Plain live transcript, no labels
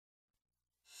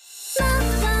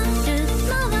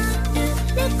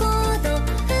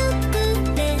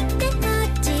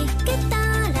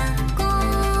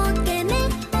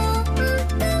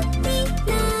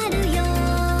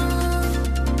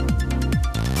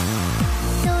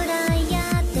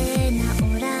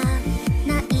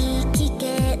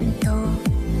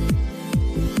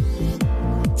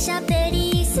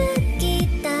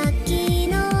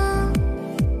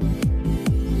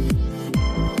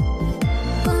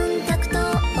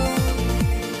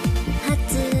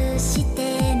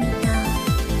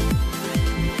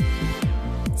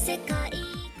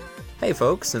Hey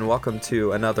folks, and welcome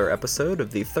to another episode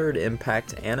of the Third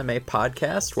Impact Anime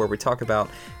Podcast, where we talk about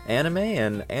anime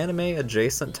and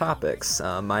anime-adjacent topics.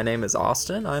 My name is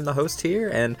Austin, I'm the host here,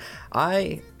 and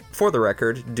I, for the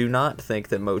record, do not think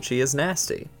that mochi is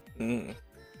nasty.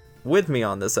 With me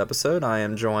on this episode, I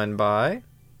am joined by...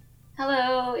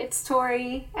 Hello, it's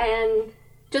Tori, and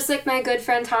just like my good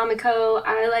friend Tomiko,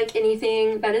 I like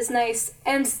anything that is nice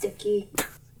and sticky.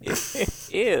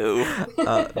 Ew.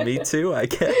 Me too, I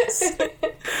guess.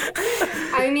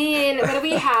 I mean, what do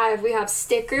we have? We have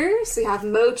stickers, we have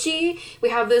mochi, we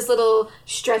have those little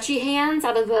stretchy hands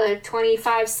out of the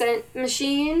 25-cent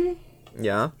machine.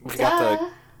 Yeah. We've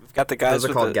got the guys Those are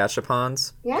with called the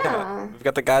gachapons. Yeah. We've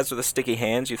got the guys with the sticky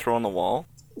hands you throw on the wall.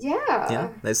 Yeah.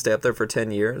 They stay up there for 10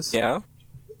 years. Yeah.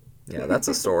 Yeah, that's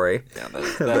a story. Yeah.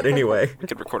 But anyway, We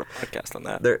could record a podcast on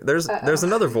that. there's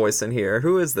another voice in here.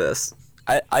 Who is this?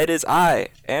 It is I,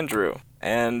 Andrew,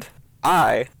 and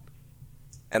I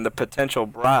am the potential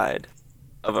bride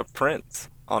of a prince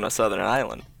on a southern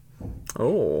island.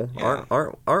 Oh, Yeah.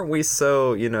 aren't we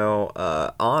so,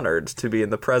 honored to be in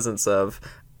the presence of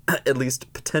at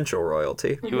least potential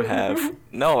royalty? You have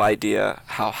no idea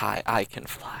how high I can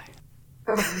fly.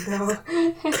 Oh, no.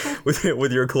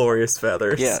 with your glorious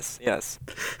feathers. Yes.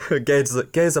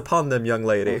 Gaze upon them, young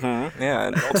lady. Yeah,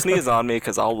 and don't sneeze on me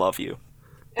because I'll love you.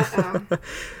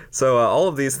 So all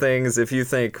of these things, if you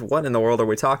think, what in the world are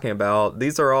we talking about?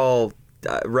 These are all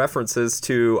references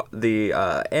to the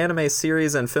anime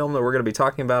series and film that we're going to be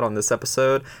talking about on this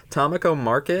episode, Tamako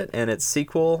Market and its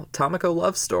sequel, Tamako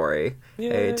Love Story,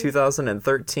 Yay. a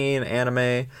 2013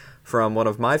 anime from one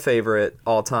of my favorite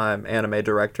all-time anime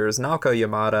directors, Naoko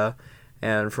Yamada,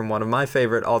 and from one of my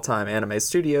favorite all-time anime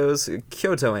studios,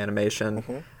 Kyoto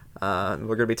Animation. We're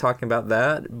going to be talking about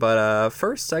that, but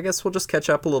first, I guess we'll just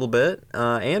catch up a little bit.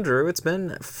 Andrew, it's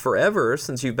been forever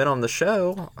since you've been on the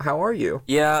show. How are you?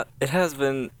 Yeah, it has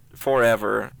been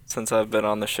forever since I've been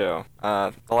on the show.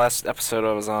 The last episode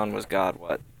I was on was,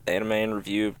 Anime in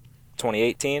Review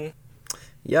 2018?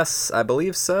 Yes, I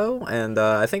believe so, and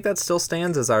I think that still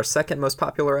stands as our second most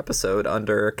popular episode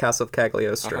under Casa of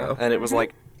Cagliostro. And it was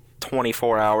like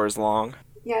 24 hours long.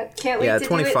 Yeah, can't wait to do it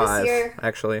 25, this year.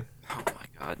 actually. Oh my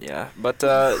god, yeah. But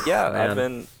yeah, Man. I've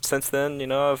been since then.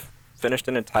 I've finished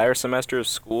an entire semester of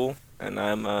school, and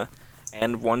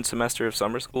and one semester of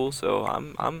summer school. So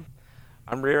I'm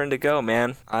rearing to go,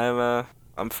 man.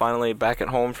 I'm finally back at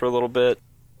home for a little bit,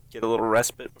 get a little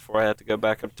respite before I have to go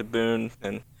back up to Boone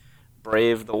and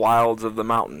brave the wilds of the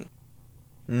mountain.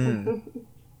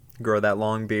 Grow that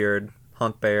long beard,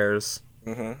 hunt bears.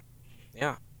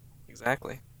 Yeah,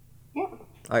 exactly. Yeah.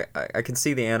 I can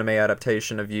see the anime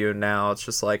adaptation of you now. It's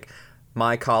just like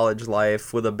my college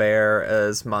life with a bear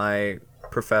as my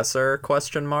professor,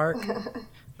 question mark.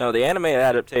 No, the anime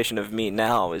adaptation of me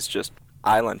now is just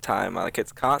island time. Like,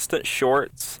 it's constant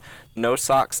shorts, no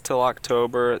socks till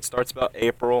October. It starts about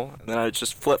April, and then it's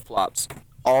just flip-flops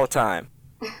all the time.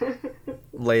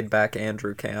 Laid back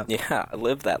Andrew camp. Yeah, I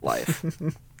live that life.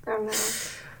 Oh,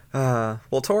 no.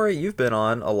 Well, Tori, you've been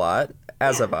on a lot,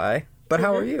 as have I. But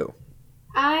how are you?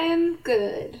 I'm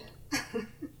good.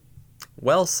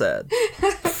 Well said.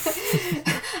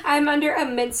 I'm under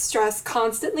immense stress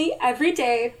constantly, every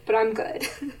day, but I'm good.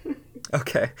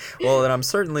 Okay. Well, then I'm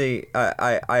certainly,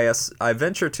 I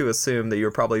venture to assume that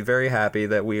you're probably very happy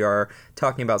that we are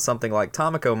talking about something like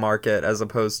Tamako Market as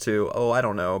opposed to,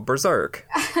 Berserk.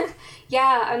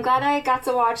 Yeah, I'm glad I got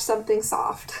to watch something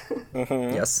soft.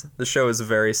 Yes, the show is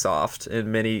very soft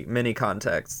in many, many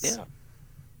contexts. Yeah.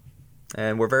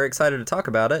 And we're very excited to talk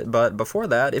about it. But before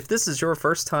that, if this is your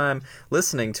first time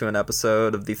listening to an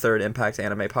episode of the Third Impact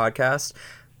Anime Podcast,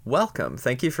 welcome.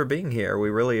 Thank you for being here. We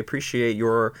really appreciate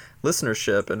your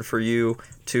listenership and for you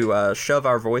to shove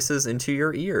our voices into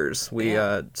your ears. We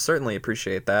certainly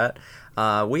appreciate that.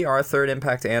 We are Third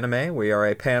Impact Anime. We are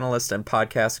a panelist and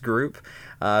podcast group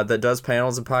that does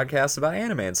panels and podcasts about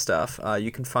anime and stuff.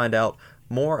 You can find out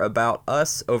more about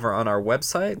us over on our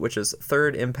website, which is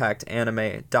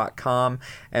thirdimpactanime.com.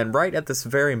 And right at this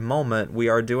very moment, we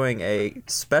are doing a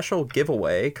special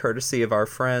giveaway courtesy of our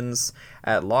friends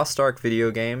at Lost Ark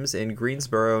Video Games in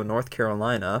Greensboro, North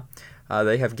Carolina.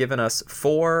 They have given us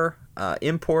 4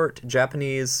 import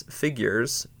Japanese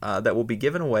figures that will be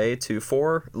given away to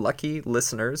 4 lucky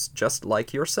listeners just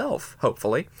like yourself,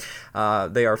 hopefully.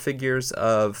 They are figures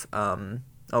of, what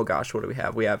do we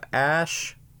have? We have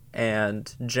Ash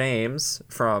and James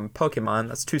from Pokemon.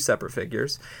 That's 2 separate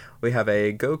figures. We have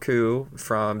a Goku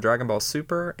from Dragon Ball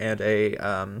Super and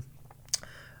a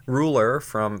Ruler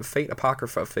from Fate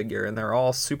Apocrypha figure, and they're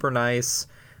all super nice.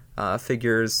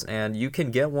 figures, and you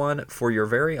can get one for your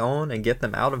very own and get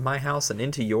them out of my house and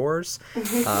into yours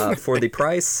for the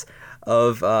price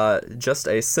of just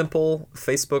a simple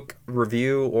Facebook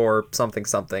review or something.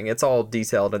 It's all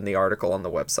detailed in the article on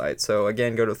the website. So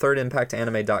again, go to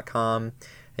thirdimpactanime.com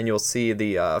and you'll see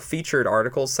the featured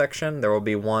articles section. There will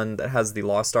be one that has the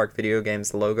Lost Ark Video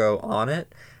Games logo on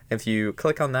it. If you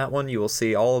click on that one, you will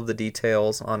see all of the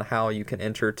details on how you can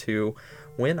enter to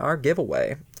win our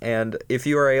giveaway. And if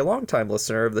you are a longtime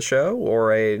listener of the show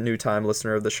or a new time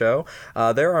listener of the show,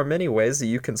 there are many ways that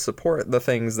you can support the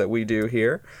things that we do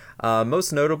here.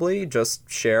 Most notably, just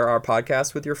share our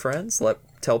podcast with your friends.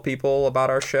 Tell people about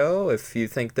our show. If you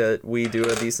think that we do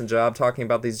a decent job talking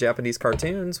about these Japanese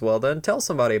cartoons, well then tell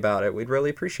somebody about it. We'd really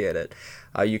appreciate it.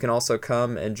 You can also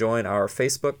come and join our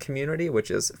Facebook community,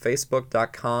 which is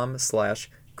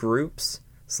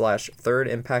facebook.com/groups/Third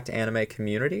Impact Anime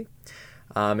Community.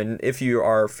 And if you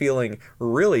are feeling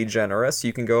really generous,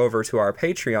 you can go over to our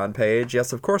Patreon page.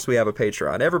 Yes, of course we have a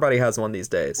Patreon. Everybody has one these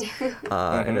days.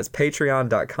 And it's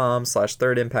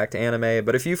patreon.com/thirdimpactanime.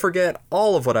 But if you forget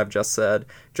all of what I've just said,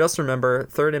 just remember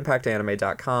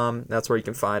thirdimpactanime.com. That's where you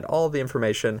can find all of the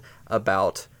information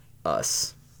about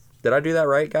us. Did I do that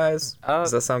right, guys?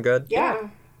 Does that sound good? Yeah.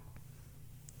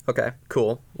 Okay,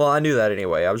 cool. Well, I knew that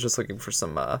anyway. I was just looking for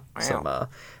some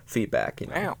feedback.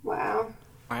 Wow.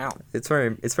 Wow. It's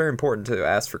very important to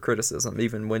ask for criticism,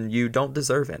 even when you don't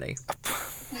deserve any.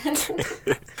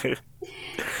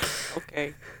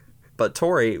 Okay. But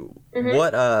Tori,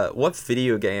 what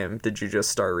video game did you just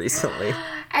start recently?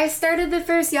 I started the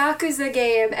first Yakuza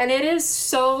game, and it is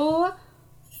so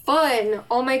fun.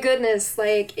 Oh my goodness.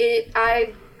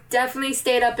 I definitely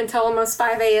stayed up until almost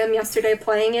 5 a.m. yesterday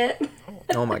playing it.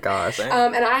 Oh my gosh. And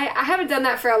I haven't done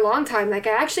that for a long time. I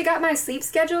actually got my sleep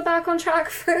schedule back on track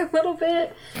for a little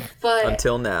bit. But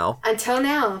Until now.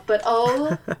 But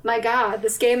oh my god,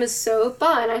 this game is so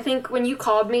fun. I think when you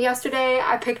called me yesterday,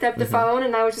 I picked up the phone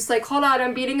and I was just like, hold on,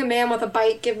 I'm beating a man with a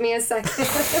bike. Give me a second.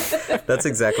 That's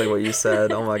exactly what you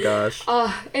said. Oh my gosh.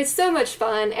 Oh, it's so much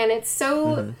fun. And it's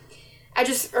so...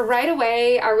 right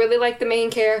away, I really like the main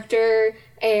character.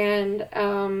 And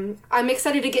I'm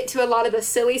excited to get to a lot of the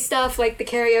silly stuff, like the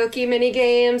karaoke mini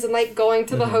games and going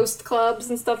to the host clubs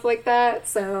and stuff like that.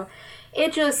 So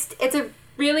it's a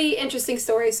really interesting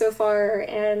story so far.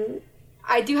 And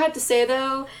I do have to say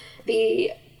though,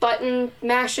 the button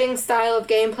mashing style of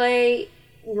gameplay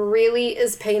really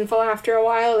is painful after a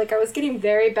while. I was getting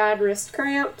very bad wrist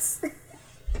cramps.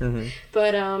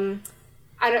 But I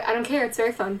don't care. It's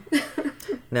very fun.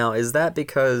 Now, is that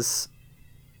because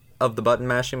of the button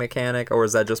mashing mechanic, or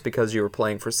is that just because you were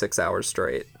playing for 6 hours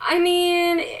straight? I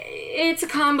mean, it's a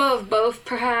combo of both,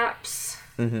 perhaps.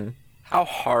 How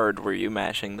hard were you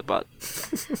mashing the button?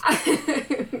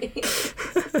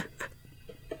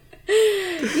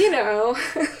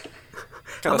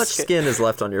 How much skin is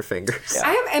left on your fingers?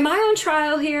 Yeah. Am I on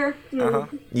trial here?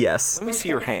 Yes. Let me see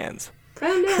your hands.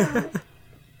 Oh no.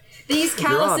 These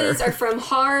calluses are from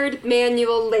hard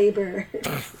manual labor.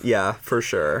 Yeah, for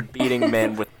sure. Beating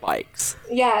men with bikes.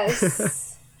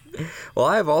 Yes. Well,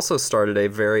 I have also started a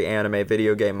very anime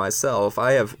video game myself.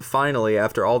 I have finally,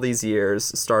 after all these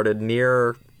years, started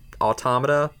Nier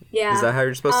Automata. Yeah. Is that how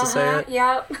you're supposed to say it?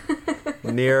 Yep.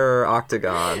 Nier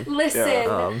Octagon.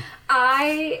 Listen,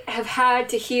 I have had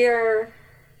to hear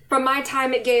from my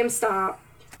time at GameStop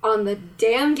on the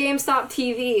damn GameStop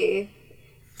TV,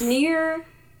 Nier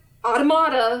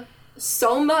Automata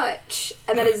so much,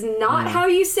 and that is not how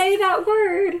you say that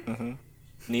word.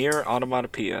 Nier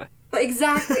Automatopoeia.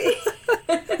 Exactly.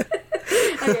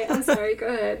 Okay, I'm sorry, go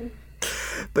ahead.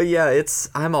 But yeah,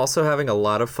 I'm also having a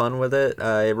lot of fun with it.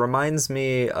 It reminds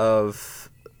me of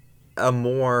a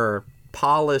more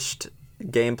polished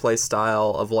gameplay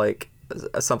style of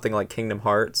something like Kingdom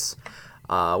Hearts,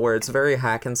 where it's very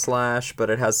hack and slash, but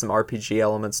it has some RPG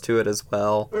elements to it as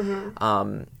well.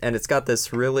 And it's got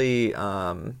this really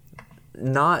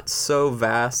not so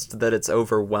vast that it's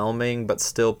overwhelming, but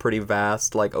still pretty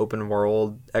vast, open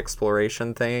world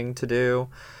exploration thing to do.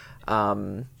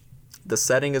 The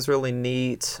setting is really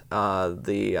neat.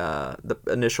 The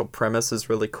initial premise is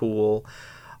really cool.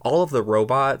 All of the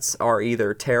robots are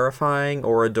either terrifying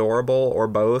or adorable or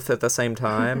both at the same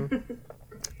time.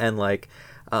 And I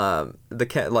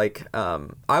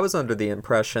was under the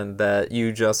impression that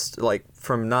you just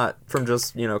from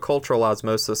just cultural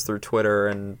osmosis through Twitter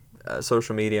and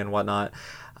social media and whatnot.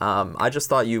 I just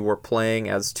thought you were playing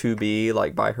as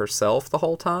 2B by herself the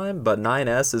whole time, but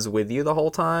 9S is with you the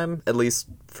whole time, at least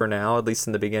for now, at least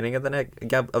in the beginning of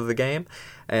the game.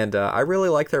 And I really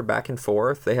like their back and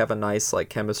forth. They have a nice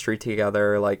chemistry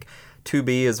together.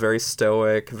 2B is very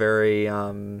stoic, very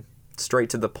straight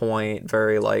to the point,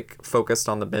 very like focused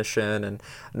on the mission, and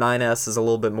 9S is a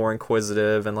little bit more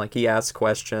inquisitive, and like he asks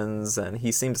questions, and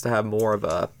he seems to have more of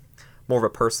a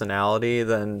personality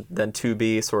than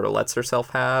 2B sort of lets herself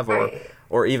have,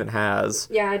 or even has.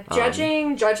 Yeah,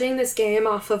 judging this game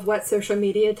off of what social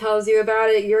media tells you about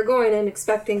it, you're going in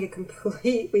expecting a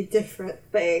completely different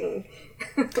thing.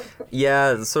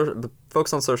 Yeah, the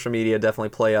folks on social media definitely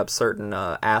play up certain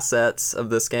assets of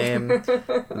this game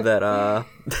that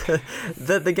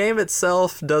that the game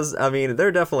itself does. I mean,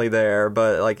 they're definitely there,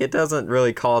 but like it doesn't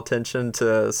really call attention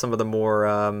to some of the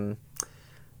more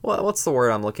what's the word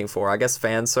I'm looking for? I guess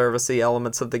fan servicey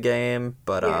elements of the game,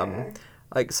 but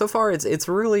like so far it's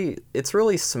really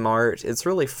smart. It's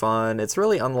really fun. It's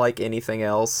really unlike anything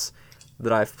else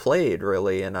that I've played,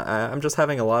 really, and I'm just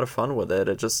having a lot of fun with it.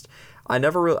 It just I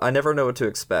never know what to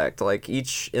expect. Like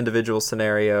each individual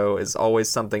scenario is always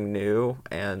something new,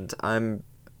 and I'm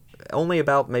only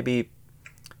about maybe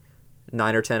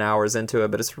 9 or 10 hours into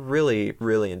it, but it's really,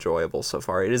 really enjoyable so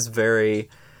far. It is very,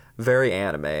 very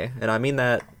anime, and I mean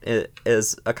that it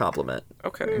is a compliment.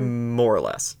 Okay. More or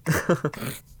less.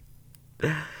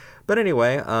 But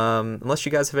anyway, unless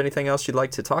you guys have anything else you'd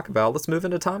like to talk about, let's move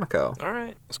into Tamako. All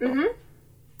right. Let's go. Mm-hmm.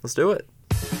 Let's do it.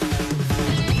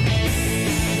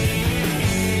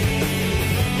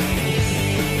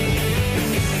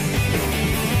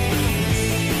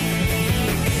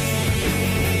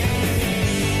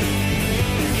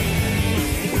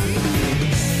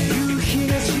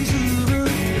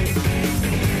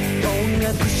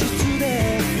 横顔に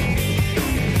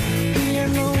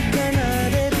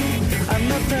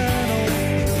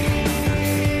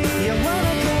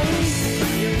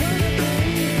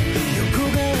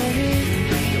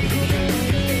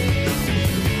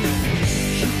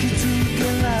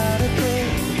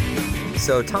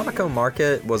So Tamako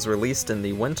Market was released in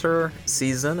the winter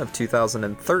season of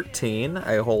 2013,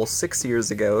 a whole 6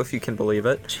 years ago, if you can believe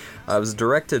it. It was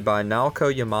directed by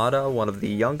Naoko Yamada, one of the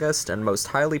youngest and most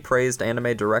highly praised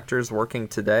anime directors working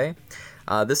today.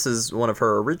 This is one of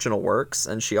her original works,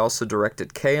 and she also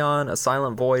directed K-On!, A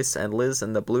Silent Voice, and Liz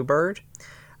and the Bluebird.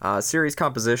 Series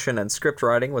composition and script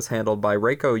writing was handled by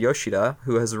Reiko Yoshida,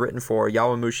 who has written for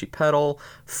Yawamushi Pedal,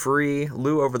 Free,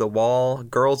 Lou Over the Wall,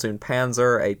 Girls und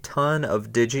Panzer, a ton of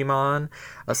Digimon,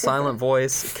 A Silent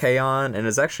Voice, K-On!, and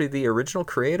is actually the original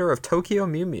creator of Tokyo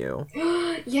Mew Mew.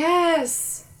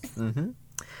 Yes! Mm-hmm.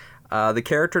 The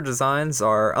character designs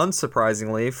are,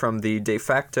 unsurprisingly, from the de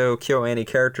facto KyoAni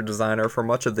character designer for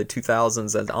much of the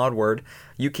 2000s and onward,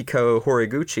 Yukiko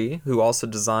Horiguchi, who also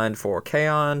designed for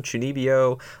K-On!,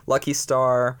 Chunibyo, Lucky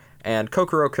Star, and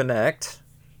Kokoro Connect,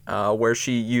 where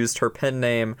she used her pen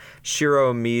name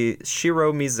Shiro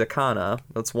Mizukana,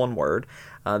 that's one word,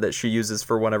 that she uses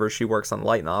for whenever she works on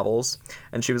light novels.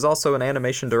 And she was also an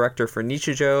animation director for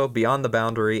Nichijou, Beyond the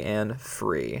Boundary, and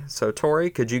Free. So, Tori,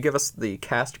 could you give us the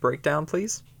cast breakdown,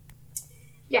 please?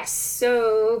 Yes,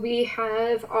 so we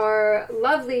have our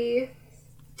lovely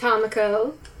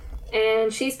Tamako,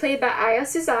 and she's played by Aya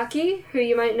Suzaki, who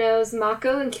you might know as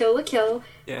Mako in Kill la Kill.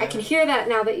 Yeah. I can hear that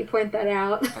now that you point that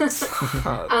out.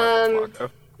 Marco.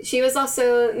 She was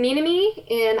also Minami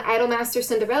in Idolmaster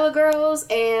Cinderella Girls,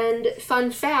 and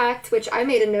fun fact, which I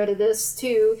made a note of this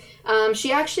too,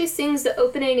 she actually sings the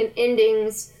opening and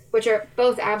endings, which are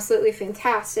both absolutely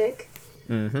fantastic.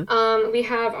 Mm-hmm. We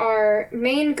have our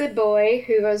main good boy,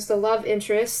 who is the love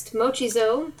interest,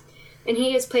 Mochizo, and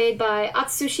he is played by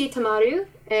Atsushi Tamaru,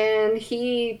 and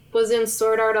he was in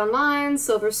Sword Art Online,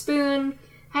 Silver Spoon,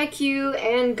 Haikyuu,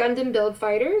 and Gundam Build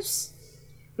Fighters.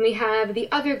 We have the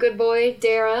other good boy,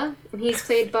 Dara, and he's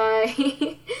played by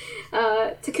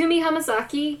Takumi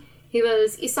Hamazaki. He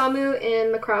was Isamu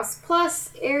in Macross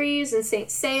Plus, Aries in Saint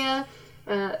Seiya,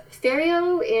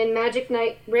 Ferio in Magic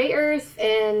Knight Ray Earth,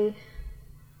 and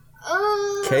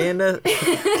Kenneth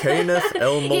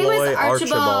El he was Malloy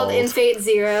Archibald in Fate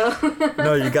Zero.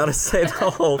 No, you gotta say the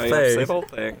whole Oh, you have to say thing. the whole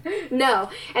thing. No.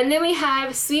 And then we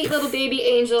have sweet little baby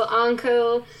angel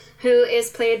Anko, who is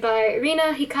played by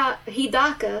Rina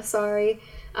Hidaka,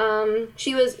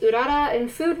 she was Urara in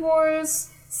Food Wars,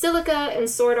 Silica in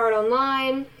Sword Art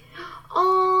Online.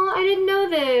 Oh, I didn't know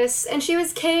this. And she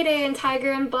was Kade in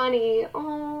Tiger and Bunny.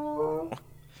 Oh,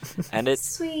 And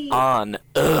it's sweet. on.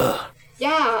 Ugh.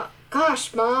 Yeah,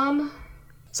 gosh, Mom.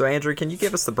 So, Andrew, can you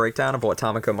give us the breakdown of what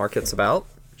Tamako Market's about?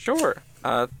 Sure.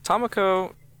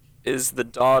 Tamako is the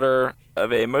daughter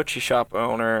of a mochi shop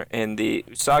owner in the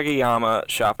Usagiyama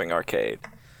shopping arcade.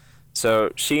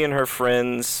 So she and her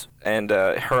friends, and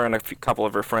her and couple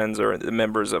of her friends are the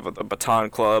members of the baton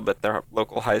club at their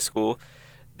local high school.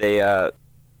 They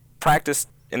practice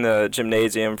in the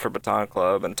gymnasium for baton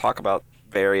club and talk about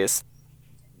various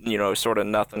sort of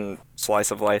nothing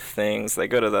slice of life things. They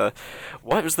go to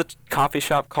what was the coffee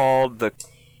shop called?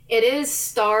 It is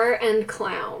Star and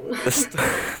Clown.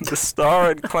 The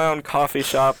Star and Clown coffee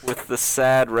shop with the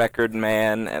sad record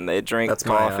man, and they drink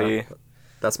coffee.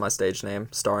 That's my stage name,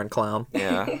 Star and Clown.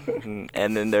 Yeah.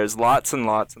 And then there's lots and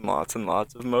lots and lots and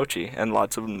lots of mochi, and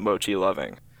lots of mochi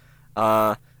loving.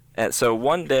 And so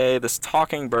one day, this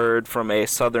talking bird from a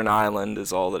southern island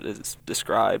is all that is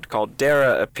described, called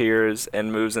Dara, appears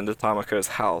and moves into Tomoko's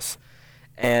house.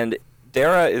 And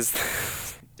Dara is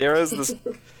this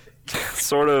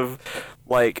sort of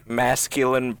like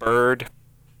masculine bird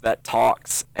that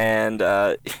talks, and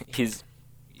he's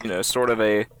sort of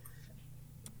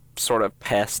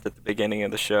pest at the beginning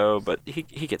of the show, but he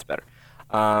gets better.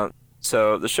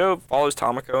 So the show follows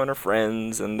Tomoko and her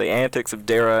friends and the antics of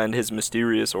Dara and his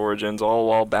mysterious origins, all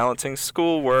while balancing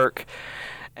schoolwork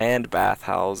and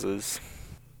bathhouses.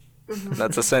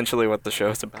 That's essentially what the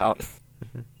show's about.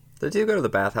 They do go to the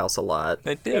bathhouse a lot.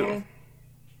 They do. Yeah.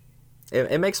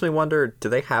 It makes me wonder, do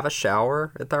they have a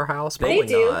shower at their house? They Probably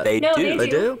do. not. They No, do. They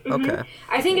do? Mhm. Okay.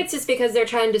 I think it's just because they're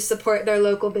trying to support their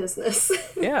local business.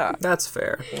 Yeah. That's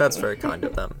fair. That's very kind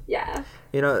of them. Yeah.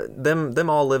 Them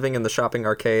all living in the shopping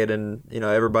arcade, and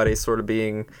everybody sort of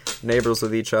being neighbors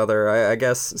with each other. I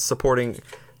guess supporting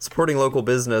local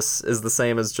business is the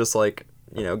same as just like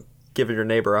giving your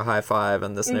neighbor a high five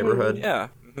in this neighborhood. Yeah.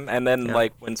 And then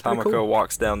like when pretty Tomoko cool.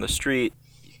 walks down the street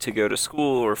to go to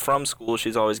school or from school,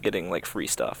 she's always getting like free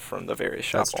stuff from the various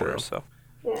shop That's true. owners. So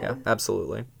Yeah,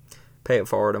 absolutely. Pay it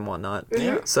forward and whatnot.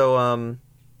 Yeah. So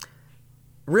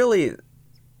really.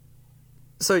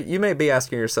 So you may be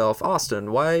asking yourself,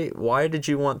 Austin, why did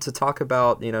you want to talk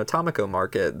about Tomoko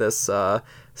Market, this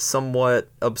somewhat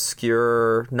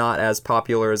obscure, not as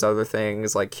popular as other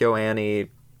things like KyoAni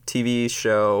TV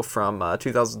show from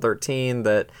 2013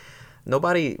 that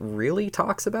nobody really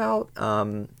talks about?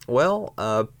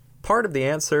 Part of the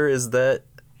answer is that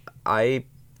I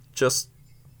just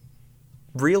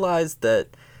realized that,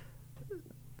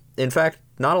 in fact,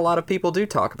 not a lot of people do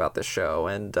talk about this show,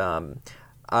 and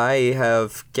I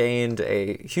have gained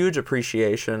a huge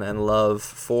appreciation and love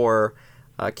for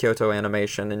Kyoto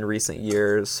Animation in recent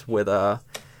years with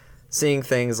seeing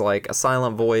things like A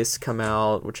Silent Voice come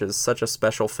out, which is such a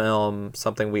special film,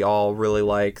 something we all really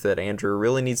like that Andrew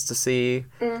really needs to see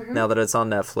now that it's on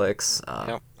Netflix.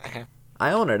 yep, I have.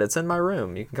 I own it. It's in my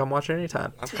room. You can come watch it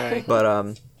anytime. Okay.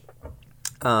 But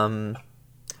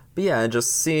yeah, and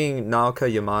just seeing Naoka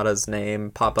Yamada's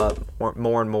name pop up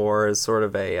more and more as sort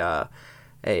of a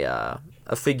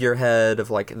figurehead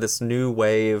of like this new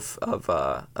wave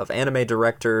of anime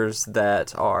directors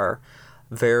that are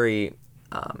very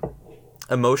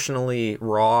emotionally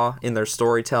raw in their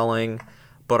storytelling,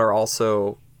 but are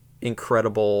also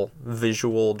incredible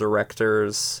visual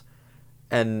directors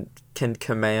and can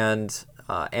command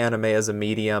anime as a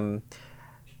medium.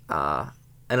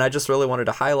 And I just really wanted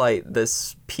to highlight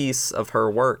this piece of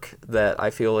her work that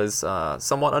I feel is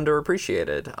somewhat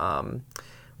underappreciated.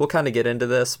 We'll kind of get into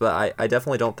this, but I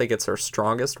definitely don't think it's her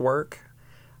strongest work.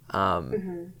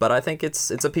 But I think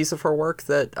it's a piece of her work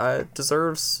that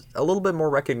deserves a little bit more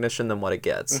recognition than what it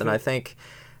gets. And I think,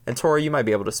 and Tori, you might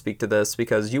be able to speak to this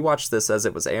because you watched this as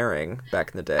it was airing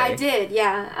back in the day. I did,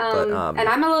 yeah. But, and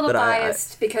I'm a little but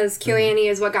biased because KyoAni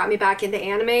is what got me back into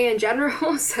anime in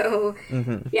general. So,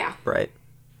 yeah. Right.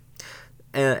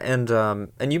 And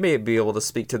you may be able to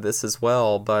speak to this as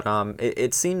well, but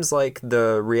it seems like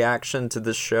the reaction to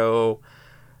this show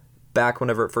back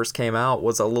whenever it first came out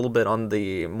was a little bit on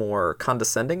the more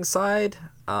condescending side,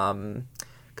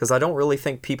 because I don't really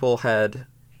think people had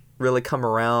really come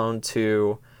around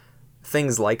to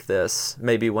things like this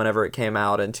maybe whenever it came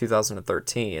out in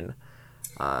 2013.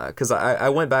 Because I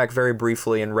went back very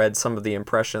briefly and read some of the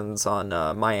impressions on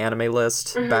my anime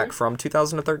list back from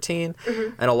 2013,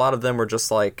 and a lot of them were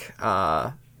just like,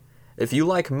 if you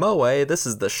like Moe, this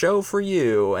is the show for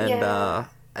you,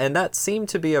 and that seemed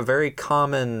to be a very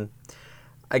common,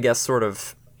 I guess, sort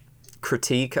of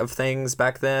critique of things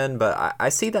back then, but I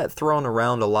see that thrown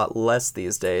around a lot less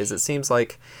these days. It seems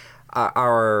like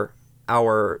our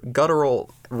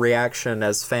guttural reaction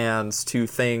as fans to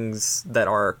things that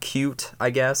are cute,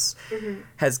 I guess,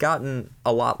 has gotten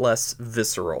a lot less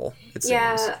visceral, it seems.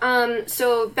 Yeah,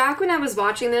 so back when I was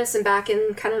watching this and back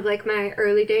in kind of like my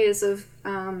early days of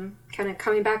kind of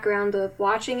coming back around to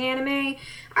watching anime,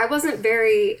 I wasn't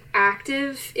very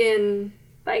active in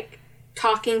like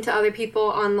talking to other people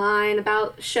online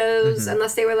about shows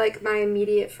unless they were like my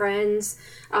immediate friends.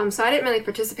 So I didn't really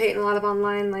participate in a lot of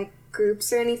online like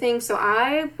groups or anything, so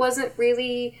I wasn't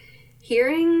really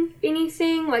hearing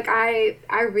anything. Like I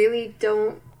really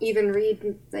don't even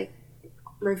read like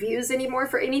reviews anymore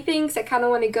for anything, because I kind of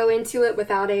want to go into it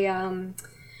without a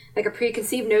like a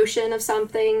preconceived notion of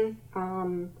something.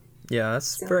 Yeah,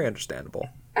 that's very understandable.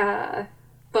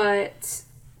 But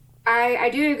I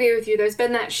do agree with you. There's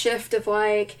been that shift of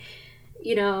like,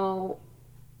 you know,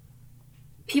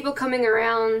 people coming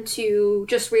around to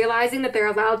just realizing that they're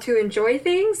allowed to enjoy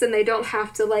things and they don't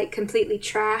have to like completely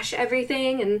trash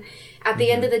everything. And at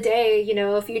the end of the day, you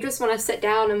know, if you just want to sit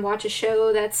down and watch a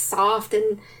show that's soft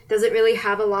and doesn't really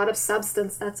have a lot of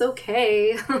substance, that's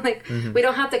okay. Like, we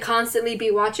don't have to constantly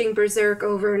be watching Berserk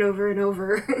over and over and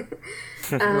over.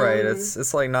 Right,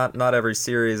 it's like not every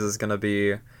series is going to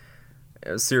be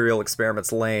Serial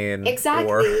Experiments Lane,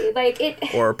 Exactly.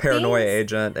 or Paranoia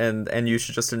Agent, and you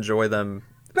should just enjoy them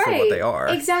for Right, what they are.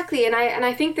 exactly. And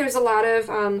I think there's a lot of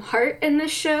heart in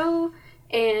this show,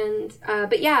 and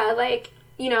but yeah, like,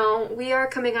 you know, we are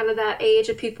coming out of that age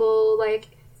of people like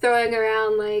throwing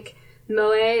around like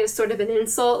moe is sort of an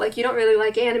insult. Like, you don't really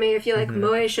like anime if you like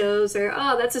moe shows, or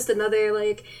oh, that's just another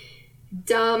like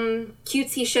dumb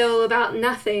cutesy show about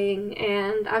nothing.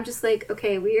 And I'm just like,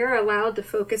 okay, we are allowed to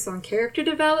focus on character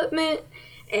development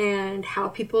and how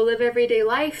people live everyday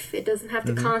life. It doesn't have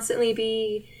to constantly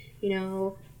be, you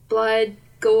know, blood,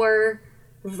 gore,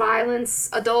 violence,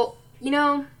 adult, you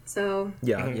know. So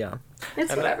Yeah.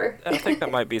 it's whatever. I think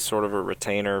that might be sort of a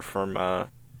retainer from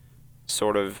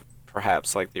sort of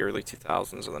perhaps like the early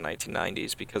 2000s or the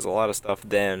 1990s, because a lot of stuff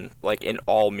then, like in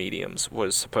all mediums,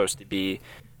 was supposed to be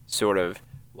sort of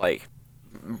like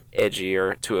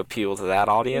edgier to appeal to that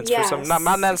audience. Yes. For some,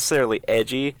 not necessarily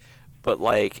edgy, but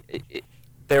like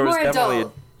there was More definitely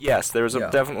adult. there was Yeah.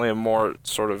 definitely a more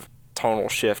sort of tonal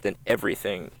shift in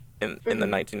everything in the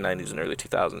 1990s and early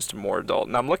 2000s to more adult.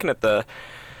 And I'm looking at the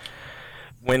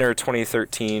winter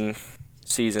 2013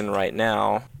 season right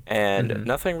now, and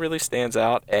nothing really stands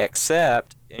out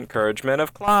except Encouragement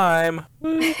of Climb.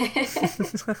 But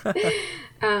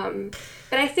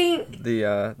I think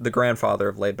The grandfather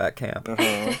of Laid Back Camp.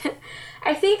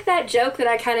 I think that joke that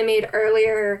I kind of made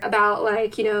earlier about,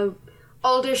 like, you know,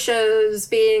 older shows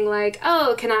being like,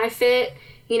 oh, can I fit,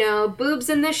 you know, boobs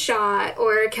in this shot,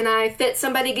 or can I fit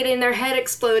somebody getting their head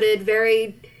exploded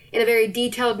in a very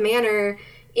detailed manner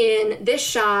in this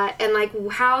shot, and like,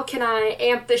 how can I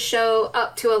amp the show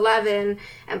up to 11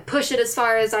 and push it as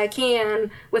far as I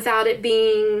can without it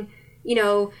being, you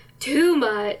know, too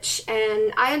much.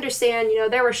 And I understand, you know,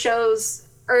 there were shows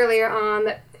earlier on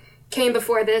that came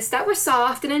before this that were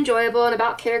soft and enjoyable and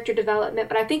about character development,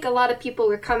 but I think a lot of people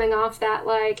were coming off that,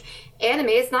 like, anime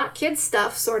is not kids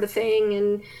stuff sort of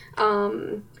thing.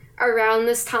 And around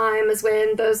this time is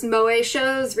when those moe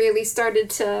shows really started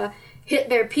to hit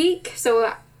their peak,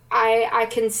 so I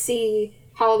can see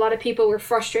how a lot of people were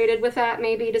frustrated with that.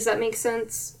 Maybe, does that make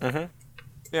sense?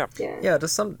 Yeah. Yeah, to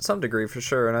some degree for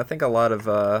sure, and I think a lot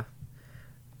of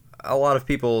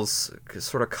people's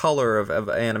sort of color of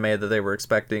anime that they were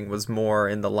expecting was more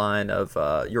in the line of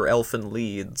your elfin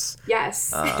leads.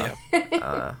 Yes.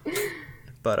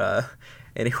 But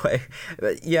anyway,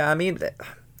 yeah, I mean,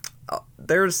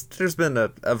 there's been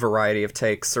a variety of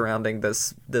takes surrounding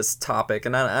this topic,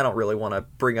 and I don't really want to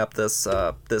bring up this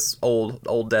this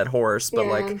old dead horse, but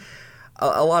Yeah. like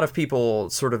a lot of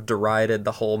people sort of derided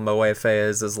the whole moe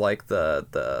phase as like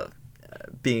the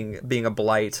being a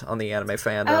blight on the anime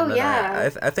fandom. Oh, and yeah.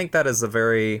 I think that is a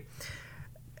very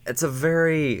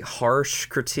harsh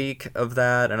critique of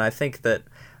that, and I think that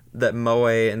moe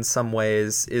in some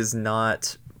ways is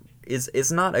not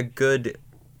a good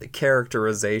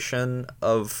characterization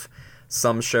of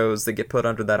some shows that get put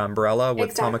under that umbrella, with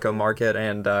Exactly. Tomoko Market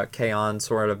and K-On!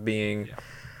 Sort of being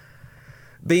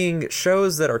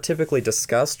shows that are typically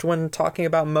discussed when talking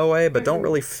about moe, but don't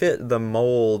really fit the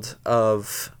mold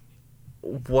of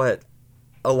what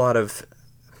a lot of,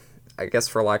 I guess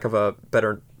for lack of a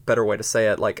better way to say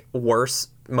it, like worse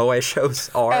moe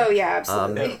shows are. Oh, yeah,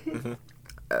 absolutely.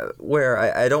 Where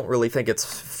I don't really think it's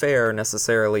fair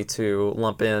necessarily to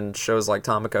lump in shows like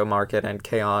Tomoko Market and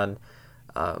K-On!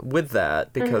 With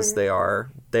that, because they are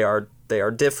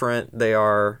different. They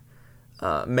are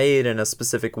made in a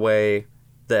specific way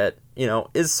that, you know,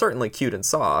 is certainly cute and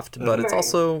soft, but it's Right.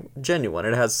 also genuine.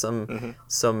 It has some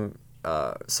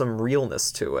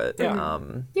realness to it. Yeah.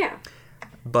 Yeah.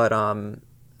 But and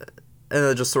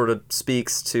it just sort of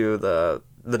speaks to the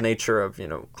nature of, you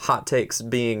know, hot takes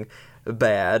being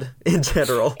bad in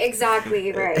general.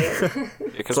 Exactly, right.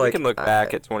 Because like, we can look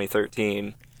back at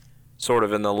 2013 sort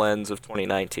of in the lens of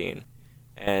 2019,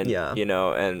 and Yeah. you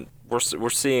know, and we're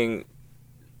seeing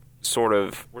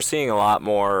a lot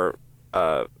more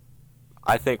I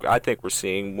think we're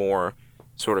seeing more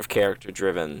sort of character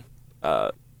driven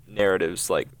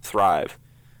narratives like thrive,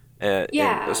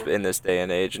 Yeah. in this day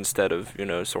and age, instead of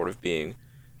sort of being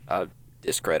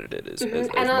discredited as And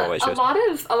moe a shows.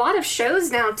 lot of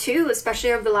shows now too,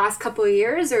 especially over the last couple of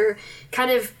years, are kind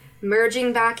of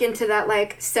merging back into that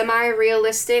like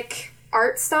semi-realistic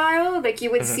art style. Like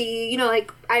you would see,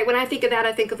 like when I think of that,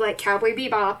 I think of like Cowboy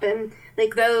Bebop and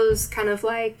like those kind of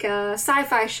like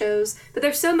sci-fi shows. But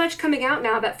there's so much coming out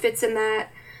now that fits in that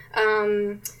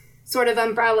sort of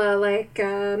umbrella, like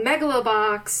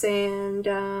Megalobox and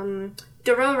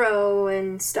Dororo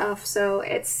and stuff. So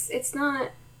it's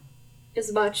not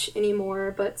as much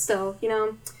anymore, but still,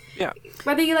 Yeah.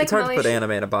 whether you like It's hard to moe put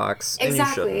anime in a box. And you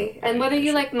exactly, shouldn't. and whether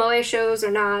you like moe shows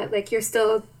or not, like you're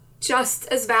still just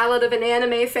as valid of an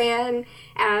anime fan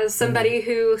as somebody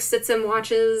who sits and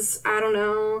watches, I don't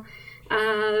know,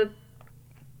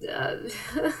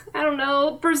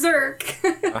 Berserk.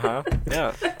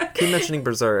 Yeah. Keep mentioning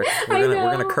Berserk. We're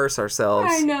gonna curse ourselves.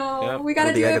 I know. Yep. We gotta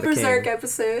With the do Egg a of the Berserk King.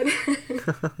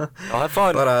 episode. I'll have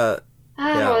fun. But I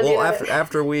yeah. wanna do Well, that.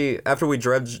 after we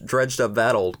dredged up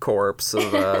that old corpse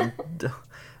of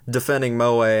defending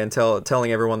moe and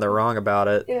telling everyone they're wrong about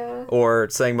it, Yeah. or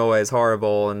saying moe is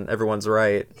horrible and everyone's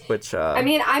right, which I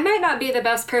mean, I might not be the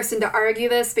best person to argue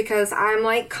this because I'm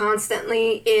like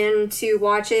constantly into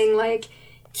watching like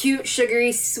cute,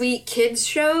 sugary, sweet kids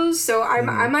shows. So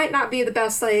I might not be the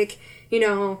best like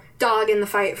dog in the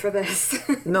fight for this.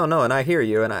 No, and I hear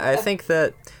you, and I think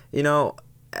that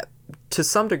to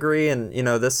some degree, and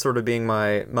this sort of being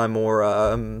my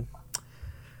more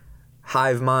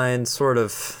hive mind sort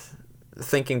of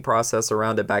thinking process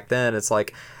around it back then, it's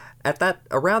like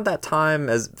around that time,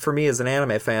 as for me as an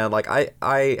anime fan, like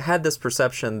I had this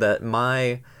perception that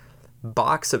my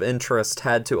box of interest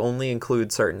had to only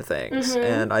include certain things,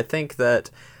 and I think that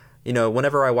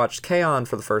whenever I watched K-On!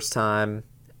 For the first time,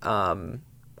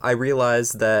 I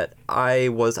realized that I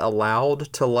was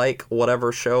allowed to like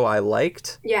whatever show I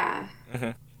liked Yeah.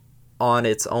 on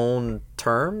its own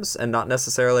terms and not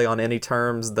necessarily on any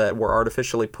terms that were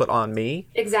artificially put on me.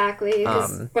 Exactly.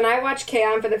 'Cause when I watched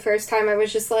K-On! For the first time, I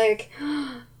was just like,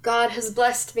 God has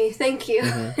blessed me. Thank you.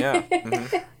 Yeah.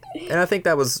 And I think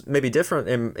that was maybe different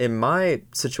in my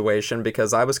situation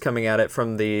because I was coming at it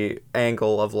from the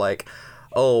angle of like,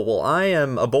 oh, well, I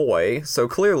am a boy, so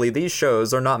clearly these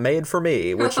shows are not made for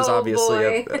me, which is Oh,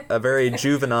 obviously boy. a very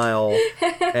juvenile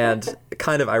and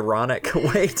kind of ironic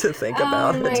way to think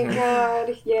about Oh it. my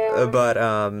God. Yeah.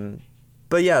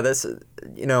 But yeah, this,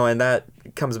 and that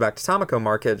comes back to Tamako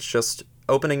Market. It's just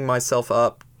opening myself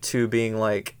up to being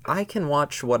like, I can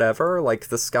watch whatever, like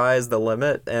the sky's the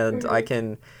limit, and I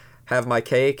can have my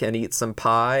cake and eat some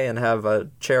pie and have a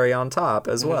cherry on top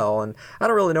as well. And I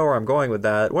don't really know where I'm going with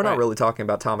that. We're not Right. really talking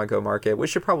about Tamako Market. We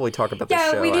should probably talk about the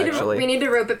show, we need actually. to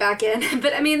rope it back in.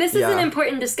 But I mean, this is an Yeah.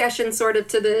 important discussion, sort of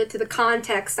to the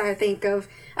context. I think of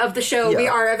the show we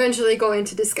Yeah. are eventually going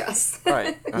to discuss.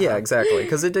 Right. Yeah, exactly.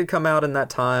 Because it did come out in that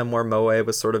time where moe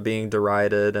was sort of being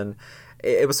derided, and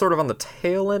it was sort of on the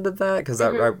tail end of that, because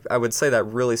I would say that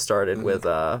really started with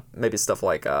maybe stuff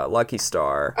like Lucky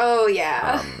Star, Oh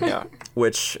yeah. Yeah.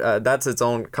 which that's its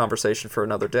own conversation for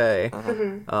another day.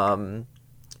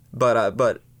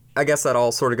 But I guess that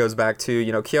all sort of goes back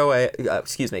to,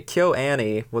 Kyo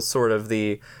Annie was sort of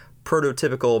the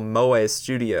prototypical moe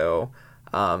studio,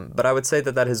 but I would say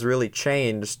that has really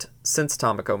changed since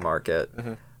Tamako Market.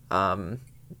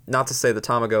 Not to say that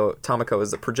Tamako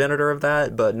is the progenitor of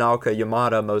that, but Naoka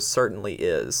Yamada most certainly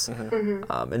is.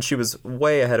 And she was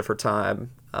way ahead of her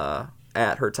time,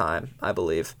 at her time, I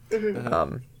believe.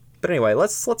 But anyway,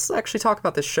 let's actually talk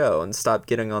about this show and stop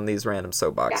getting on these random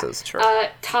soapboxes. Sure.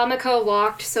 Tamako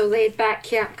walked so laid back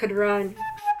camp could run.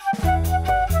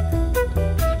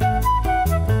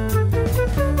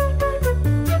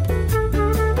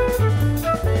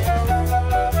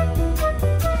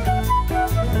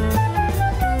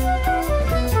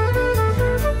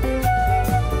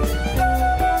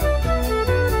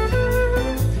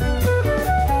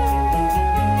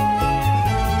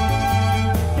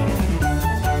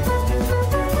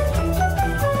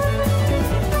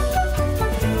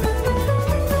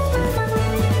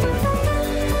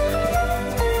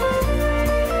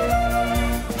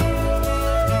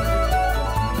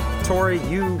 Tori,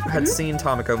 you had seen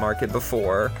Tamako Market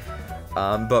before,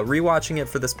 but rewatching it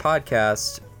for this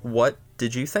podcast, what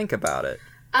did you think about it?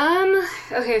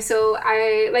 Okay, so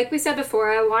like we said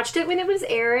before, I watched it when it was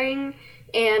airing,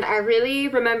 and I really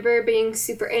remember being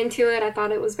super into it. I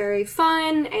thought it was very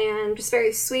fun and just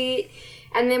very sweet.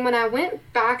 And then when I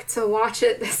went back to watch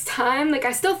it this time, like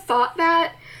I still thought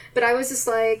that, but I was just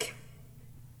like,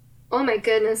 oh my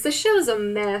goodness, this show's a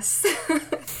mess.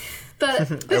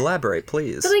 but Elaborate,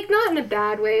 please. But, like, not in a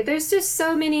bad way. There's just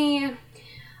so many...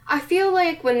 I feel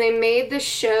like when they made the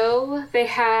show, they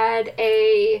had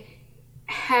a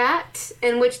hat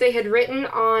in which they had written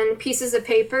on pieces of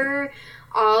paper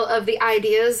all of the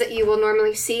ideas that you will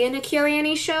normally see in a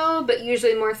KyoAni show, but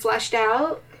usually more fleshed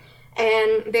out.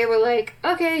 And they were like,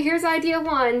 okay, here's idea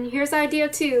 1, here's idea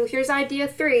 2, here's idea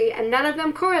 3, and none of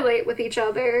them correlate with each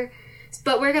other,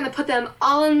 but we're going to put them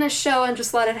all in this show and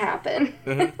just let it happen.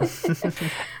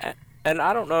 And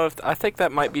I don't know I think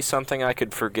that might be something I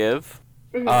could forgive,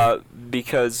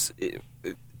 because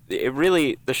it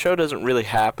really, the show doesn't really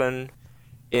happen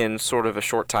in sort of a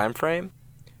short time frame.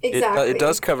 Exactly. It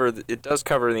does cover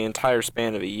the entire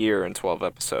span of a year in 12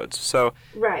 episodes. So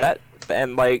Right.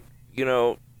 and like, you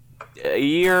know, a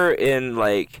year in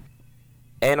like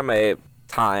anime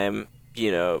time,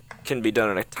 you know, can be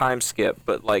done in a time skip,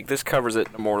 but like this covers it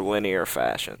in a more linear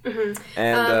fashion.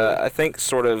 And I think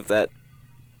sort of that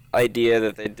idea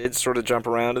that they did sort of jump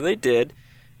around, and they did,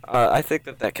 I think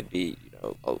that could be, you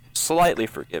know, slightly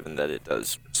forgiven, that it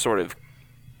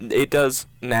does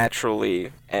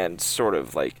naturally and sort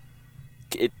of like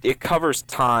it covers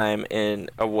time in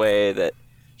a way that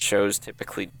shows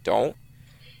typically don't.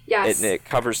 Yes. And it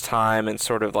covers time in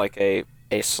sort of like a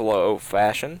slow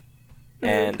fashion,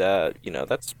 and you know,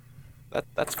 that's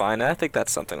fine. I think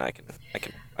that's something I can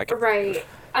Right.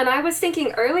 And I was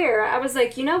thinking earlier, I was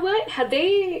like, you know what? Had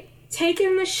they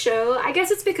taken the show, I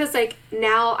guess it's because like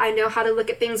now I know how to look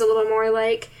at things a little more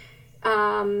like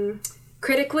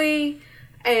critically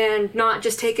and not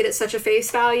just take it at such a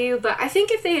face value, but I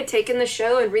think if they had taken the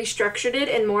show and restructured it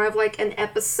in more of like an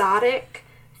episodic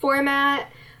format,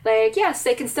 like, yes,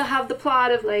 they can still have the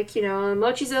plot of, like, you know,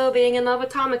 Mochizo being in love with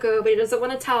Tamako, but he doesn't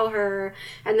want to tell her.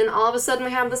 And then all of a sudden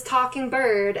we have this talking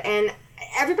bird. And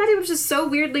everybody was just so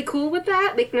weirdly cool with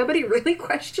that. Like, nobody really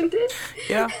questioned it.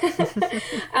 Yeah.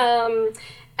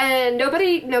 And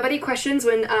nobody questions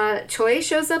when Choi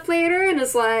shows up later and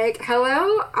is like,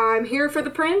 hello, I'm here for the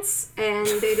prince. And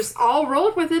they just all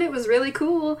rolled with it. It was really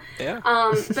cool. Yeah.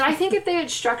 But I think if they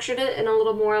had structured it in a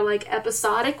little more, like,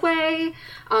 episodic way,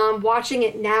 watching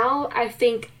it now, I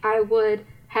think I would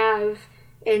have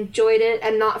enjoyed it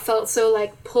and not felt so,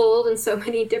 like, pulled in so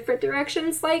many different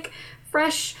directions, like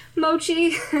fresh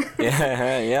mochi.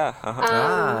 Yeah.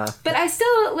 But I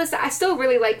still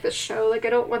really like the show. Like, I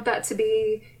don't want that to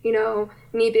be, you know,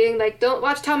 me being like, don't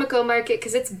watch Tamako Market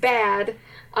because it's bad.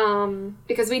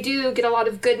 Because we do get a lot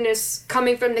of goodness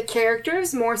coming from the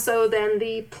characters more so than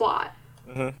the plot.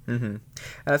 And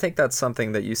I think that's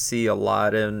something that you see a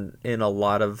lot in a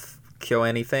lot of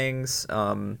KyoAni things.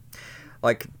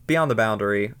 Like Beyond the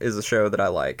Boundary is a show that I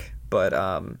like, but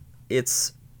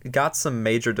it's got some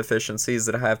major deficiencies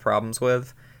that I have problems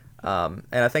with. And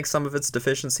I think some of its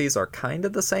deficiencies are kind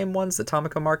of the same ones that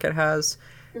Tamako Market has,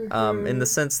 in the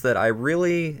sense that I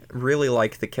really, really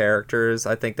like the characters.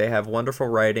 I think they have wonderful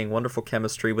writing, wonderful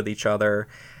chemistry with each other,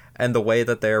 and the way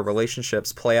that their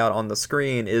relationships play out on the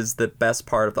screen is the best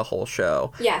part of the whole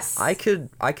show. Yes. I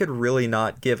could really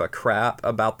not give a crap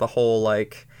about the whole,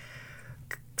 like,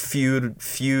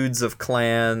 feuds of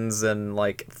clans and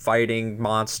like fighting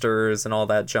monsters and all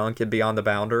that junk in Beyond the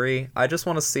Boundary. I just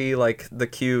want to see like the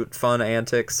cute fun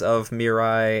antics of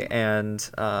Mirai and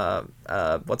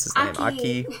what's his name,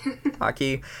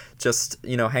 Aki just,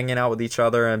 you know, hanging out with each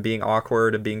other and being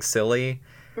awkward and being silly.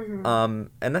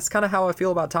 And that's kind of how I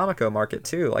feel about Tamako Market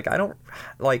too. Like, I don't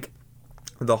like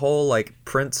the whole like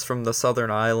prince from the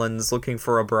southern islands looking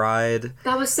for a bride.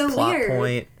 That was so plot weird.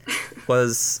 Point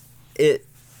was it.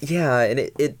 Yeah, and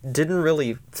it didn't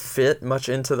really fit much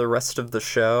into the rest of the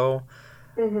show.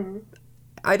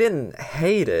 I didn't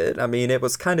hate it. I mean, it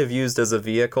was kind of used as a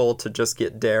vehicle to just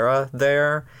get Dara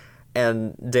there.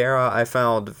 And Dara I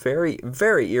found very,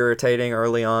 very irritating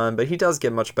early on, but he does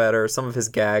get much better. Some of his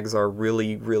gags are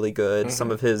really, really good.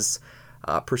 Some of his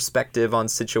perspective on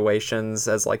situations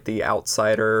as like the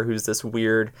outsider who's this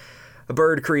weird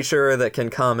bird creature that can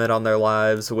comment on their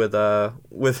lives with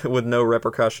no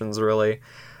repercussions, really.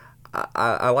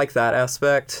 I like that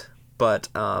aspect, but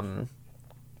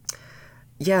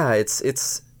yeah,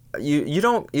 it's you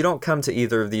don't come to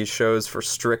either of these shows for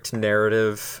strict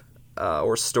narrative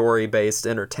or story-based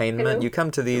entertainment. You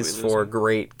come to these for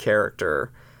great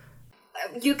character.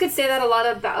 You could say that a lot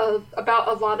about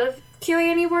a lot of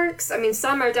KyoAni works. I mean,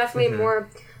 some are definitely more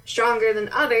stronger than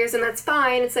others, and that's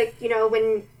fine. It's like, you know,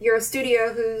 when you're a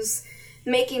studio who's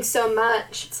making so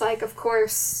much, it's like, of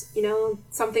course, you know,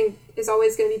 something is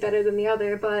always going to be better than the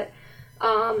other, but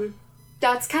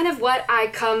that's kind of what I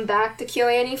come back to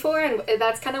KyoAni for, and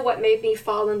that's kind of what made me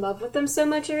fall in love with them so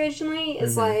much originally,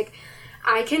 is like,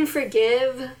 I can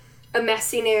forgive a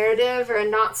messy narrative or a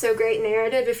not so great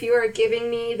narrative if you are giving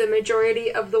me the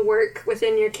majority of the work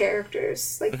within your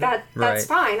characters. Like that's Right.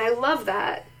 fine. I love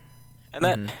that.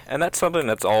 And that's something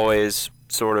that's always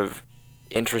sort of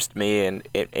interested me in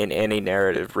any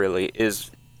narrative. Really, is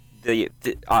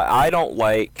I don't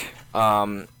like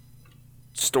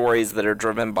stories that are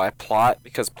driven by plot,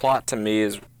 because plot to me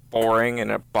is boring in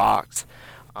a box.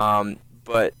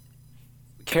 But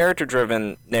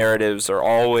character-driven narratives are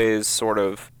always sort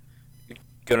of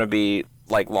going to be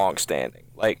like long-standing.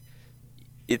 Like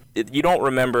you don't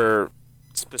remember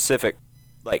specific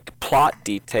like plot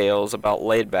details about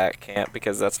Laid Back Camp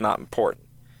because that's not important.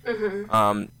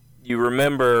 You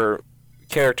remember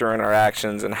character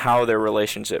interactions and how their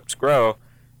relationships grow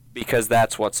because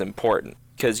that's what's important.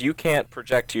 Because you can't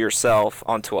project yourself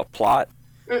onto a plot,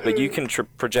 but you can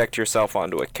project yourself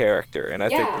onto a character, and I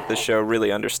think that the show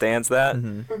really understands that,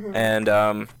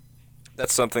 and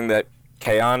that's something that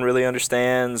K-On! Really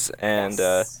understands, and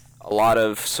a lot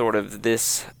of sort of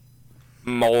this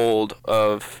mold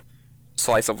of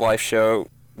slice of life show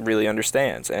really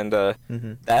understands, and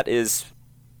that is,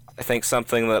 I think,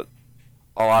 something that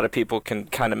a lot of people can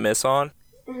kind of miss on,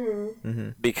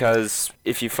 because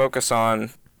if you focus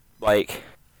on like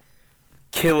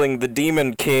killing the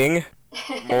Demon King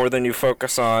more than you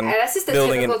focus on That's just a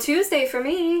building typical Tuesday for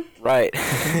me. right.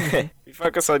 You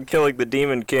focus on killing the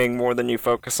Demon King more than you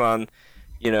focus on,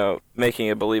 you know, making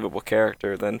a believable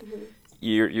character, then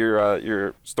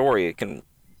your story can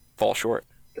fall short.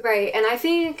 Right, and I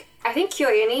think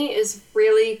KyoAni is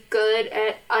really good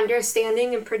at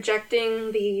understanding and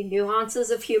projecting the nuances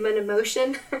of human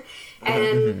emotion.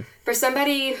 And for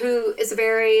somebody who is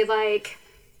very like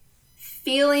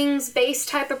feelings-based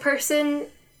type of person,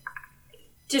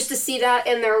 just to see that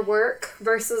in their work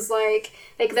versus like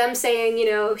them saying, you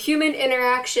know, human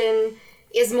interaction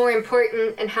is more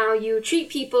important, and how you treat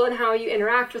people and how you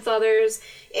interact with others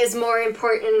is more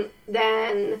important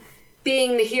than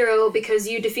being the hero because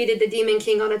you defeated the Demon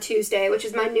King on a Tuesday, which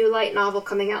is my new light novel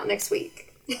coming out next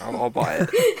week. I'll buy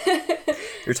it.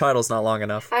 Your title's not long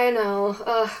enough. I know,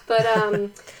 but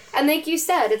and like you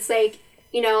said, it's like,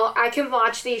 you know, I can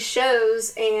watch these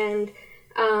shows, and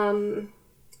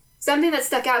something that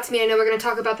stuck out to me, I know we're going to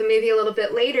talk about the movie a little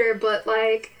bit later, but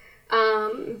like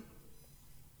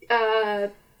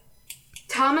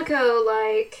Tomoko,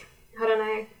 like,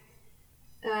 I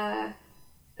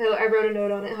wrote a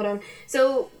note on it. Hold on.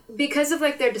 So, because of,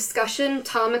 like, their discussion,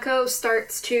 Tomoko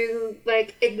starts to,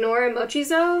 like, ignore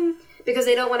Mochizo because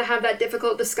they don't want to have that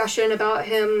difficult discussion about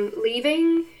him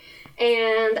leaving.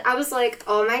 And I was like,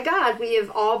 oh my god, we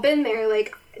have all been there.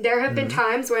 Like, there have been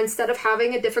times where instead of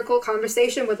having a difficult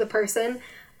conversation with a person,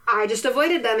 I just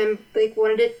avoided them and, like,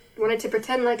 wanted to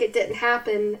pretend like it didn't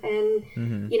happen.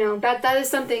 And, you know, that is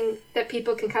something that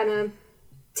people can kind of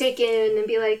take in and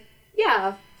be like,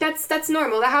 yeah, that's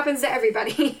normal. That happens to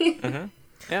everybody.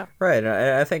 Yeah. Right.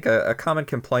 I think a common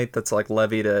complaint that's like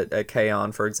levied at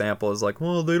K-On!, for example, is like,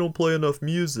 well, they don't play enough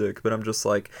music. But I'm just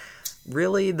like,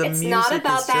 really? The It's music not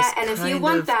about is that, just and if you kind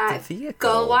want of that, the vehicle.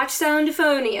 go watch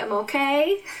Soundophonium,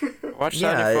 okay? Watch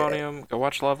Yeah, Soundophonium, go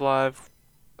watch Love Live,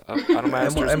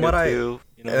 Automasters and what I- too,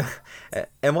 you know.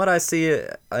 And what I see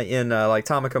in like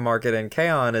Tomoko Market and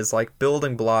K-On! is like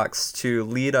building blocks to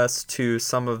lead us to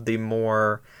some of the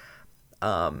more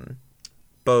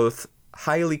both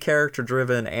highly character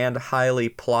driven and highly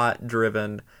plot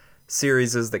driven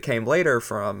series that came later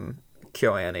from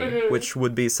KyoAni, which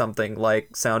would be something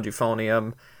like Sound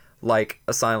Euphonium, like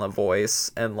A Silent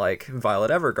Voice, and like Violet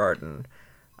Evergarden.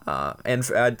 And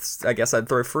I guess I'd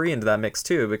throw Free into that mix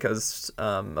too because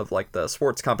of like the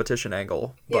sports competition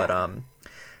angle. Yeah. But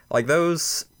like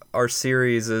those are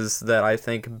series that I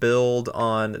think build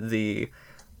on the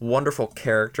wonderful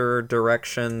character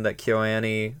direction that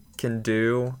KyoAni can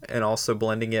do, and also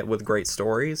blending it with great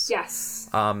stories. Yes.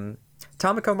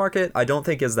 Tomoko Market, I don't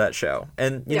think is that show,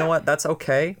 and you know Yeah. what? That's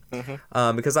okay,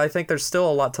 because I think there's still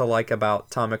a lot to like about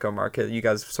Tomoko Market. You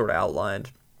guys sort of outlined,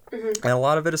 and a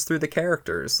lot of it is through the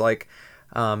characters. Like,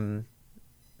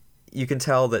 you can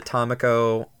tell that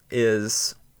Tomoko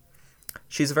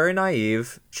she's very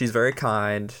naive, she's very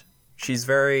kind, she's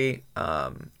very,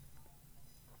 I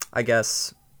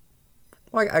guess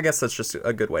that's just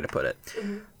a good way to put it.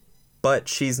 But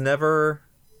she's never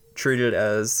treated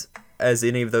as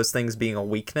any of those things being a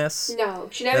weakness. No,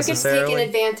 she never gets taken necessarily.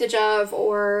 advantage of,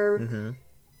 or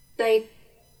like,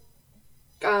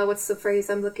 what's the phrase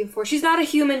I'm looking for? She's not a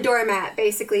human doormat,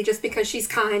 basically, just because she's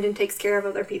kind and takes care of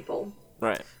other people.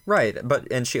 Right. Right,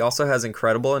 and she also has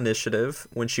incredible initiative.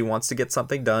 When she wants to get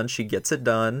something done, she gets it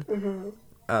done.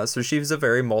 So she's a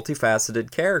very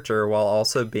multifaceted character while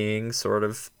also being sort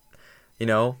of, you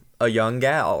know, a young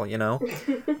gal,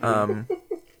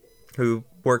 who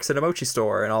works at a mochi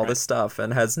store and all this stuff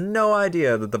and has no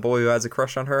idea that the boy who has a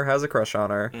crush on her has a crush on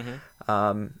her.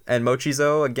 And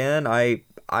Mochizo, again, I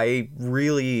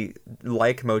really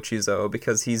like Mochizo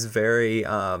because he's very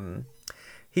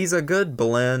he's a good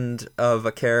blend of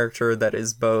a character that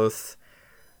is both,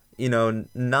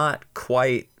 not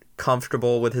quite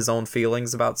comfortable with his own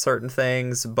feelings about certain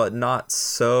things, but not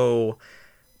so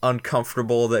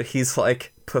uncomfortable that he's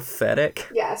like pathetic.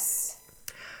 Yes.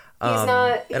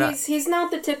 He's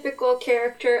not the typical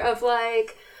character of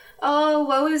like, oh,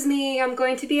 woe is me, I'm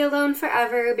going to be alone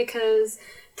forever because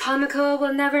Tamako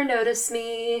will never notice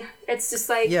me. It's just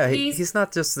like, yeah, he's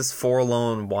not just this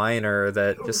forlorn whiner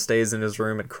that just stays in his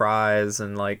room and cries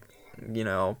and like,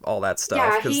 all that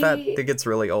stuff, because that gets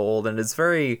really old, and it's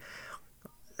very,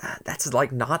 that's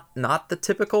like not the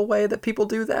typical way that people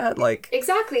do that, like.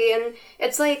 Exactly, and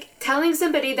it's like telling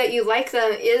somebody that you like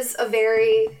them is a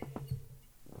very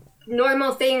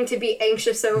normal thing to be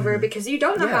anxious over because you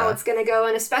don't know how it's going to go.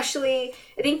 And especially,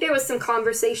 I think there was some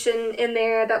conversation in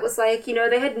there that was like,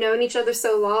 they had known each other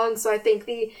so long, so I think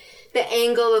the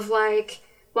angle of like,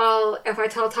 well, if I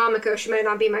tell Tamako, she might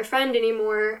not be my friend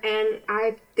anymore, and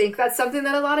I think that's something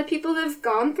that a lot of people have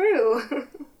gone through.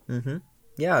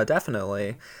 Yeah,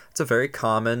 definitely. It's a very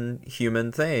common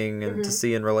human thing and to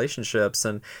see in relationships,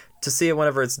 and to see it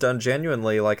whenever it's done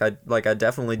genuinely, like I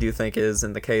definitely do think is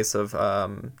in the case of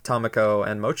Tamako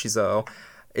and Mochizo,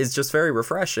 is just very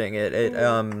refreshing. It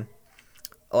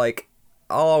like,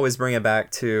 I'll always bring it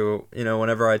back to,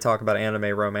 whenever I talk about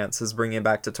anime romances, bringing it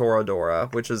back to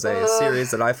Toradora, which is a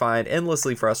series that I find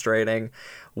endlessly frustrating,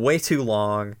 way too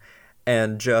long,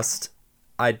 and just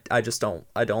I'm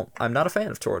not a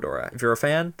fan of Toradora. If you're a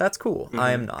fan, that's cool.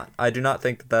 I am not. I do not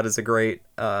think that is a great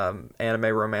anime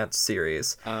romance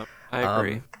series. I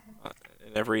agree.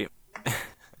 In every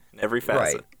facet.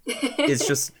 Right. It's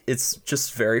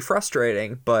just very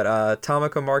frustrating, but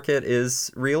Tamako Market is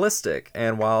realistic,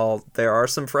 and while there are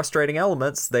some frustrating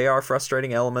elements, they are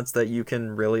frustrating elements that you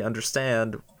can really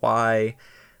understand why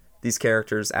these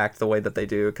characters act the way that they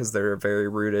do, because they're very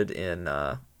rooted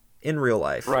in real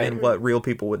life, in what real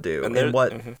people would do, and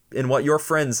in what your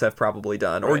friends have probably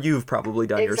done, or you've probably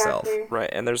done yourself. Right,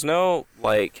 and there's no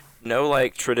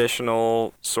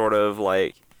traditional sort of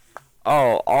like,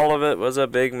 oh, all of it was a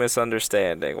big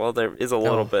misunderstanding. Well, there is a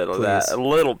little bit of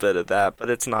that, but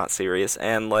it's not serious,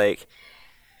 and like,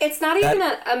 it's not even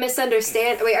a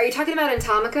misunderstanding. Wait, are you talking about in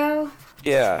Tamako?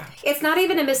 Yeah. It's not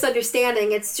even a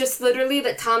misunderstanding. It's just literally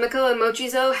that Tamako and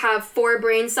Mochizo have 4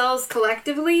 brain cells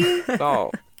collectively.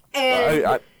 Oh.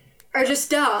 And are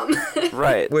just dumb.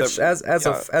 Right. Which, as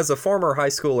a former high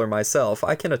schooler myself,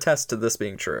 I can attest to this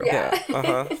being true.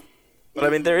 Yeah. But I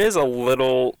mean, there is a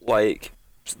little like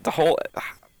the whole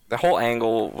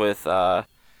angle with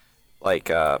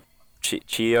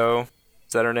Chio.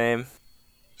 Is that her name?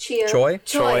 Choi.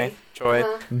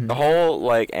 The whole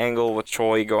like angle with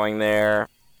Choi going there,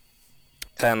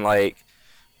 and like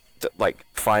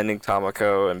finding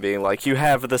Tamako and being like, you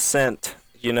have the scent.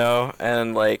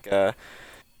 And like, you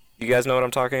guys know what I'm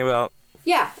talking about?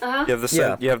 Yeah. You have the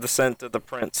scent. You have the scent of the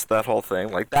prince. That whole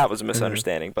thing, like, that was a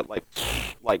misunderstanding. But like,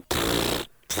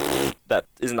 that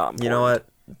is not important. You know what?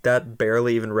 That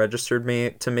barely even registered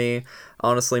to me.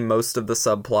 Honestly, most of the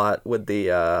subplot with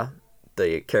the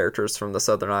characters from the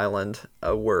Southern Island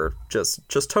were just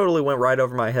totally went right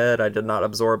over my head. I did not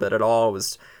absorb it at all. It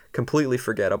was completely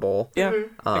forgettable. Yeah,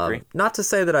 I agree. Not to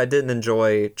say that I didn't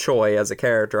enjoy Choi as a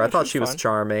character. I thought she was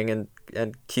charming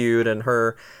and cute, and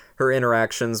her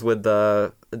interactions with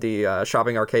the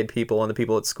shopping arcade people and the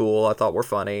people at school I thought were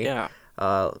funny. Yeah.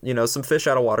 Some fish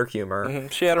out of water humor.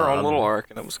 She had her own little arc,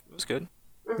 and it was good.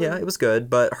 Yeah, it was good,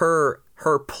 but her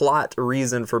plot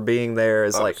reason for being there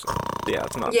is like, yeah,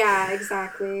 it's not. Yeah,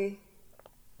 exactly.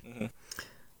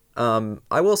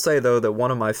 I will say, though, that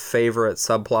one of my favorite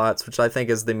subplots, which I think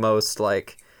is the most,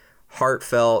 like,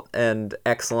 heartfelt and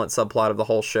excellent subplot of the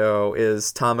whole show,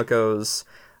 is Tamako's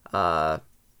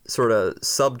sort of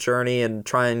sub-journey and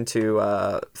trying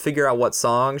to figure out what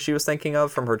song she was thinking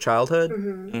of from her childhood.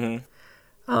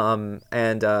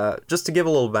 And just to give a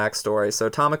little backstory, so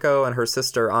Tamako and her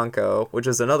sister Anko, which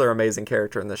is another amazing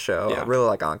character in the show, I really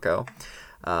like Anko,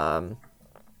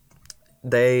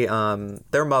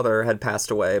 their mother had passed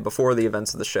away before the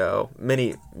events of the show,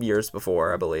 many years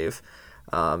before, I believe.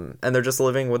 And they're just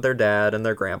living with their dad and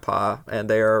their grandpa, and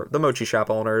they are the mochi shop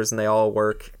owners, and they all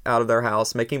work out of their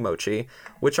house making mochi,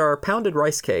 which are pounded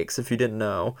rice cakes, if you didn't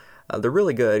know. They're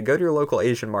really good. Go to your local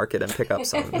Asian market and pick up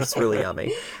some. It's really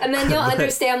yummy. And then you'll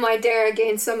understand why Dara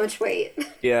gained so much weight.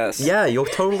 Yes. Yeah, you'll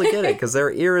totally get it, because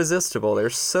they're irresistible. They're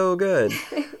so good.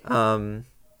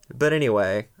 But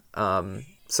anyway,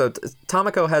 so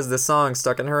Tamako has this song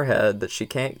stuck in her head that she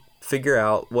can't figure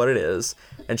out what it is,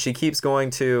 and she keeps going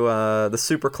to the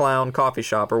Super Clown coffee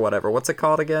shop or whatever. What's it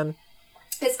called again?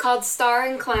 It's called Star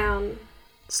and Clown.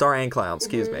 Star and Clown,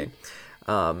 excuse me.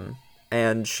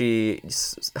 And she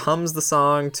hums the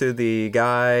song to the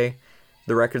guy,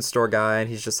 the record store guy, and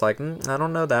he's just like, I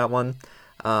don't know that one.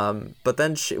 But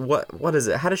then what is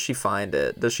it? How does she find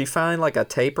it? Does she find like a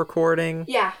tape recording?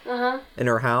 Yeah, In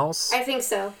her house? I think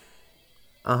so.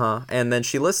 And then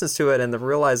she listens to it and then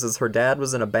realizes her dad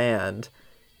was in a band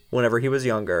whenever he was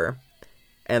younger.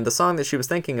 And the song that she was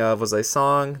thinking of was a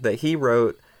song that he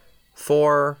wrote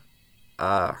for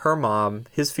her mom,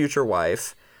 his future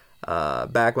wife,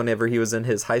 back whenever he was in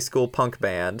his high school punk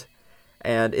band.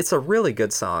 And it's a really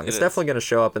good song. It's definitely going to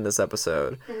show up in this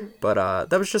episode. But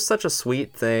that was just such a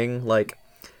sweet thing. Like,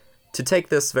 to take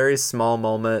this very small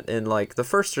moment in like the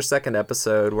first or second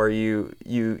episode where you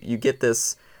get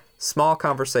this small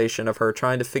conversation of her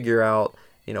trying to figure out,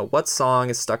 what song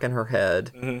is stuck in her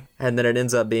head. And then it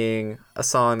ends up being a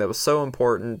song that was so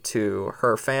important to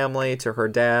her family, to her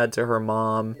dad, to her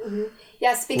mom.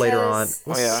 Yes, because later on.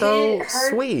 So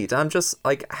sweet. I'm just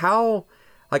like, how,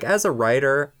 like, as a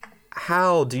writer,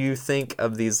 how do you think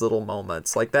of these little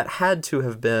moments? Like, that had to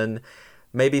have been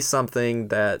maybe something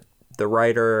that the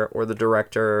writer or the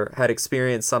director had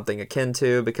experienced something akin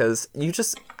to, because you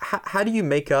just, how do you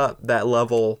make up that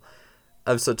level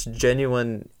of such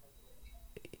genuine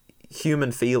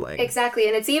human feeling? Exactly,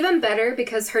 and it's even better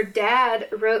because her dad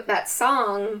wrote that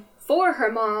song for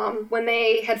her mom when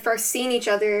they had first seen each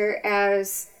other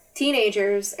as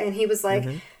teenagers, and he was like,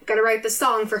 gotta write the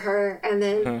song for her, and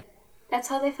then that's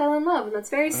how they fell in love, and that's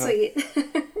very sweet.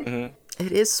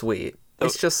 It is sweet.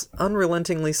 It's just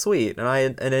unrelentingly sweet, and I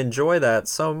enjoy that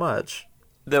so much.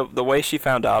 The way she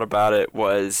found out about it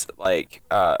was like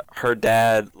her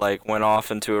dad like went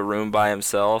off into a room by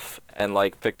himself and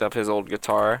like picked up his old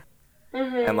guitar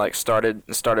and like started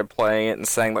playing it and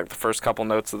sang like the first couple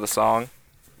notes of the song,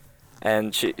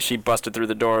 and she busted through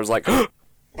the door, was like,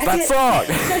 that song.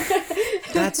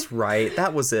 That's right.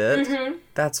 That was it.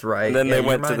 That's right. And then they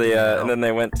went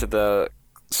to the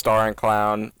Star and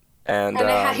Clown. And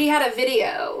he had a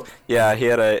video. Yeah, he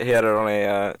had it on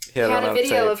a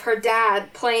video tape of her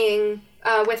dad playing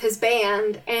with his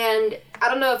band, and I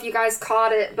don't know if you guys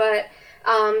caught it, but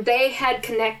they had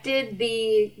connected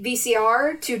the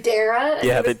VCR to Dara, and he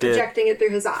was projecting it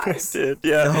through his eyes. They did,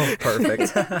 yeah. Oh,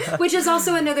 perfect. Which is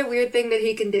also another weird thing that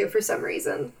he can do for some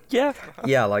reason. Yeah.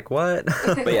 Yeah, like what?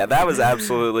 But yeah, that was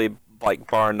absolutely, like,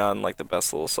 bar none, like the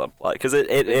best little subplot, because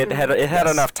it had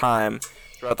enough time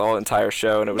throughout the whole entire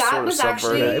show, and it was sort of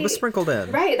subverted. It was sprinkled in.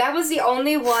 Right, that was the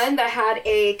only one that had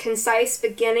a concise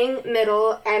beginning,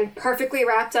 middle, and perfectly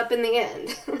wrapped up in the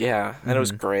end. Yeah, and it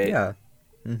was great. Yeah,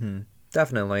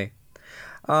 definitely.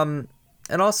 And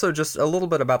also just a little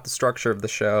bit about the structure of the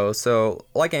show. So,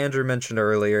 like Andrew mentioned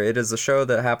earlier, it is a show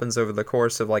that happens over the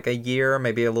course of like a year,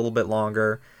 maybe a little bit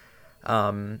longer.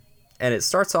 And it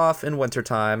starts off in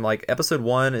wintertime. Like, episode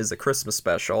 1 is a Christmas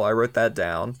special. I wrote that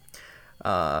down.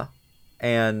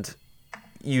 And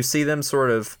you see them sort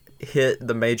of hit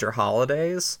the major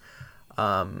holidays,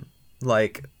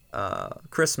 like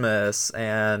Christmas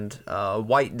and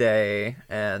White Day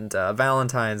and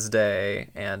Valentine's Day,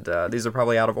 and these are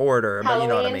probably out of order, but you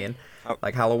know what I mean,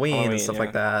 like Halloween and stuff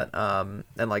like that,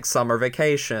 and like summer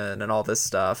vacation and all this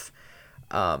stuff,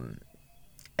 and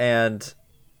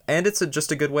it's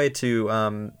just a good way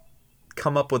to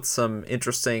come up with some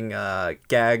interesting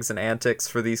gags and antics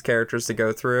for these characters to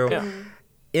go through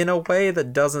in a way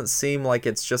that doesn't seem like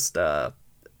it's just a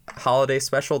holiday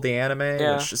special, the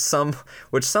anime,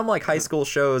 which some like high school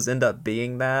shows end up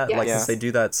being that, like since they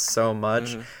do that so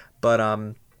much. But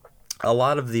a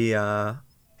lot of the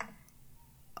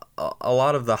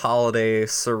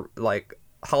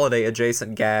holiday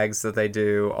adjacent gags that they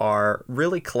do are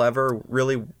really clever,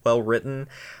 really well written.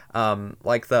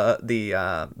 Like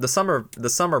the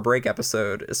summer break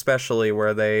episode, especially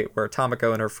where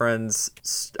Tamako and her friends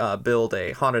build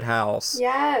a haunted house,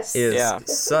 is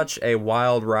such a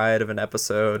wild ride of an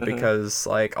episode, because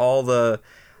like all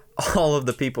of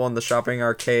the people in the shopping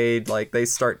arcade, like they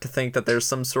start to think that there's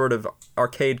some sort of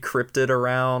arcade cryptid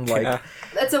around, like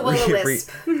that's a will-o-wisp.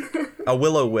 a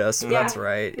will-o-wisp. That's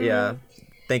right. Yeah.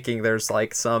 thinking there's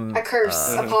like some A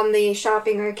curse upon the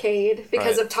shopping arcade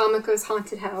because of Tomoko's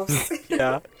haunted house.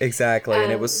 Yeah. Exactly,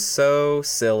 and it was so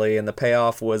silly, and the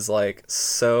payoff was like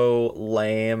so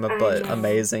lame but know.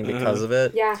 amazing because of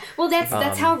it. Yeah. Well,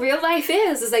 that's how real life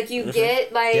is. Is like you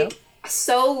get like Yep.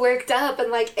 so worked up and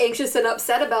like anxious and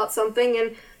upset about something,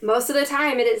 and most of the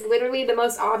time it is literally the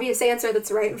most obvious answer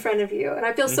that's right in front of you. And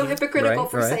I feel so hypocritical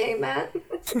Right, for right. saying that.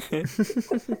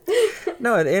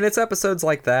 No, and it's episodes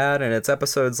like that, and it's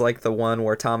episodes like the one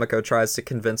where Tomoko tries to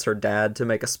convince her dad to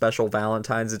make a special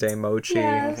Valentine's Day mochi,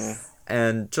 Yes.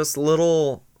 and just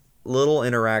little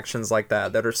interactions like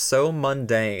that are so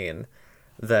mundane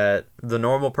that the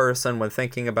normal person, when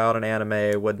thinking about an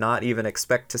anime, would not even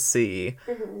expect to see.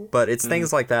 But it's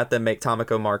things like that make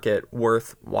Tomoko Market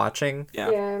worth watching. Yeah.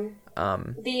 Yeah.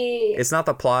 The It's not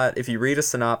the plot. If you read a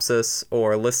synopsis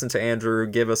or listen to Andrew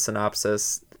give a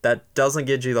synopsis, that doesn't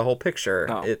get you the whole picture.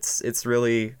 No. It's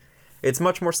really, it's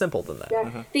much more simple than that.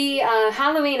 Yeah. The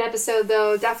Halloween episode,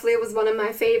 though, definitely was one of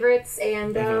my favorites,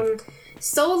 and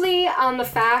solely on the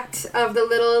fact of the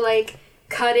little, like,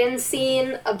 cut-in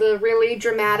scene of the really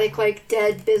dramatic, like,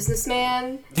 dead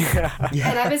businessman.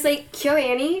 And I was like,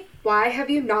 KyoAni, why have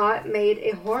you not made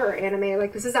a horror anime?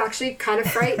 Like, this is actually kind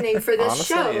of frightening for this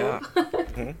Honestly, show.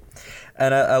 yeah.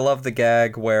 And I love the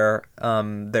gag where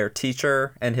their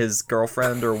teacher and his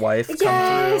girlfriend or wife come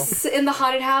Yes! In the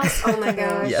haunted house. Oh my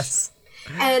gosh. through. Yes,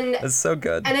 And it's so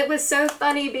good. And it was so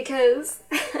funny because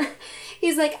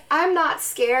he's like, I'm not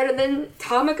scared. And then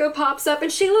Tomoko pops up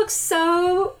and she looks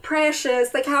so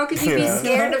precious. Like, how could you be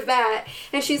scared of that?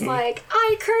 And she's like,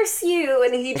 I curse you.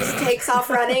 And he just takes off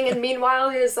running. And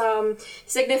meanwhile, his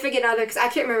significant other, because I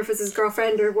can't remember if it's his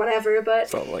girlfriend or whatever, but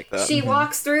Something like that. she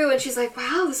walks through and she's like,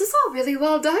 wow, this is all really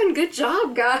well done. Good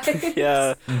job, guys.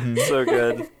 Yeah. So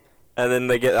good. And then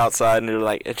they get outside and they're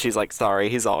like, and she's like, sorry,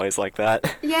 he's always like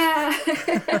that. Yeah.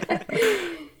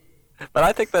 But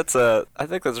I think that's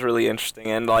really interesting,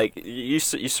 and like you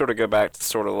sort of go back to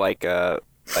sort of like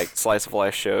slice of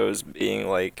life shows being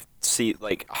like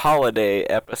holiday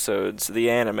episodes,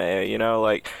 the anime, you know,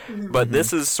 like. But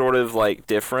this is sort of like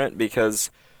different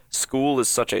because school is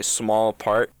such a small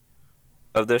part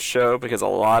of this show because a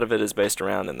lot of it is based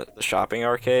around in the shopping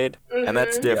arcade, and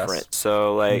that's different. Yes.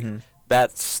 So like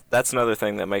that's another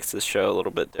thing that makes this show a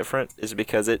little bit different is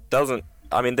because it doesn't.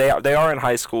 I mean, they are in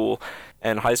high school,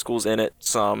 and high school's in it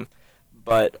some,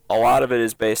 but a lot of it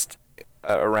is based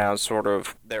around sort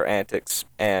of their antics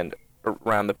and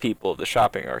around the people of the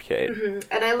shopping arcade,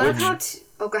 And I love how...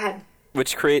 oh, go ahead.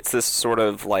 which creates this sort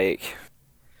of like,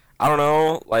 I don't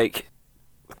know, like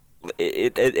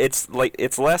it's like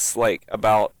it's less like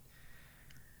about.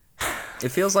 It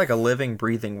feels like a living,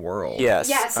 breathing world. Yes.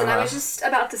 Yes, and I was just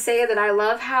about to say that I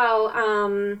love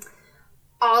how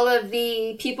all of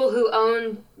the people who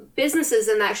own businesses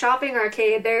in that shopping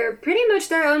arcade, they're pretty much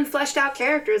their own fleshed out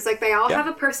characters. Like, they all have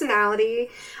a personality.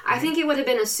 I think it would have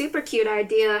been a super cute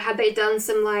idea had they done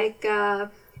some, like,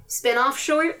 spin-off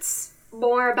shorts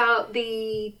more about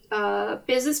the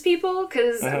business people,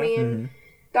 because, I mean,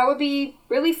 that would be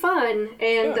really fun.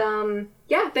 And,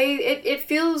 it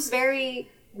feels very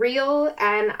real,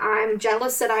 and I'm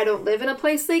jealous that I don't live in a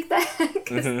place like that,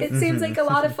 because it seems like a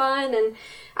lot of fun. And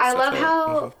I love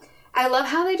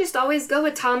how they just always go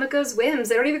with Tomoko's whims.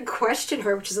 They don't even question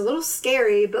her, which is a little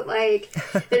scary, but like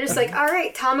they're just like, all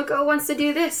right, Tomoko wants to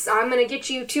do this, I'm gonna get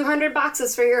you 200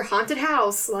 boxes for your haunted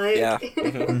house, like.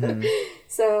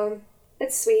 So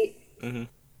it's sweet.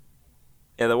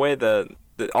 Yeah, the way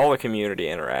all the community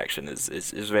interaction is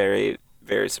very,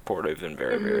 very supportive and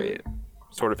very, very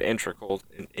sort of integral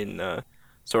in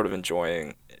sort of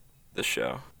enjoying the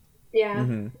show.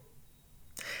 Yeah.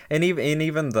 And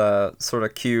even the sort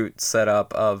of cute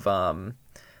setup of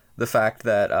the fact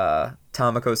that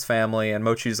Tomoko's family and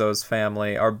Mochizo's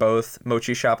family are both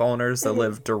mochi shop owners that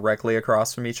live directly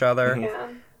across from each other. Yeah.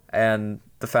 And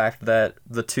the fact that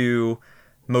the two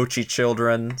mochi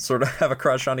children sort of have a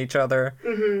crush on each other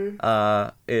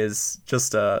is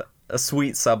just a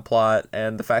sweet subplot.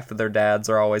 And the fact that their dads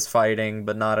are always fighting,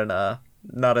 but not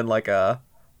in like a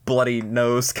bloody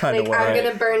nose kind Like, of way. I'm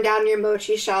gonna burn down your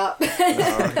mochi shop.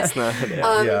 It's not,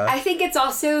 yeah. I think it's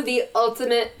also the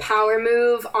ultimate power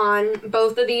move on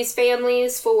both of these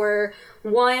families for,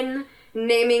 one,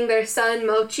 naming their son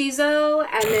Mochizo,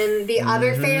 and then the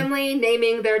other family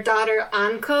naming their daughter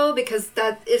Anko, because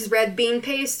that is red bean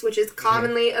paste, which is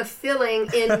commonly a filling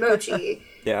in mochi.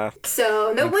 Yeah.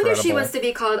 So no wonder she Incredible. wants to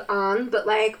be called An, but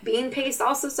like bean paste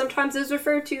also sometimes is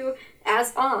referred to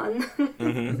as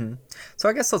An. So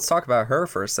I guess let's talk about her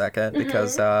for a second,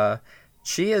 because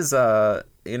she is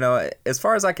as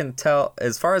far as I can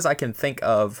think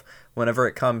of whenever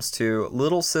it comes to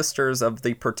little sisters of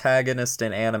the protagonist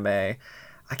in anime,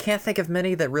 I can't think of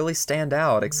many that really stand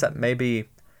out except maybe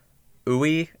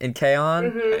Ui in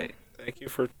K-On! Hey, thank you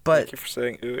for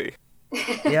saying ooey.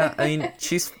 Yeah, I mean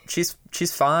she's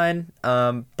fine,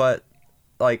 but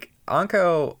like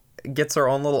Anko gets her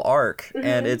own little arc,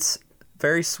 and it's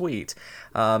very sweet.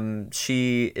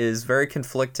 She is very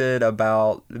conflicted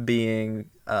about being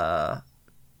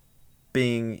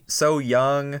so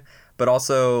young, but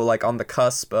also like on the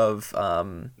cusp of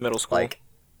Middle school. like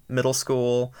middle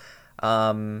school,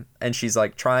 and she's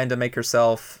like trying to make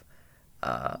herself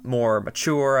more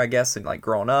mature, I guess, and like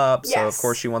grown up. So of Yes.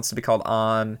 course she wants to be called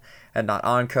An and not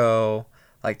Anko.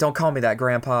 Like, don't call me that,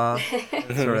 Grandpa.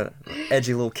 Sort of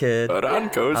edgy little kid. But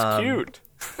Anko's cute.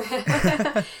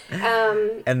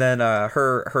 And then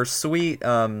her sweet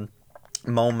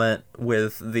moment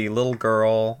with the little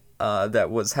girl that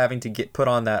was having to get put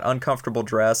on that uncomfortable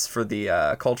dress for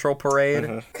the cultural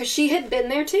parade. Because she had been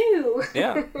there too.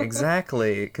 Yeah.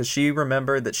 Exactly, because she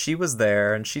remembered that she was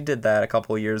there, and she did that a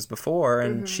couple of years before,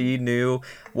 and she knew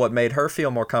what made her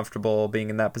feel more comfortable being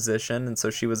in that position, and so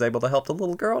she was able to help the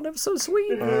little girl, and it was so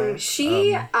sweet.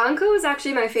 Anko is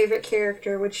actually my favorite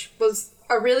character, which was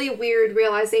a really weird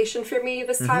realization for me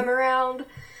this time around.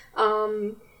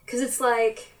 Because it's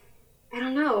like, I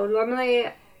don't know, normally,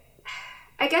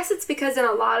 I guess it's because in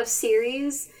a lot of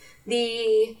series,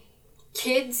 the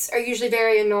kids are usually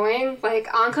very annoying. Like,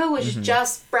 Anko was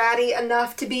just bratty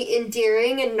enough to be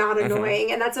endearing and not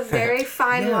annoying, and that's a very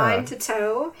fine Yeah. line to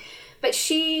toe. But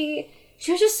she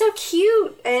was just so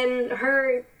cute, and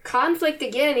her conflict,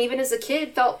 again, even as a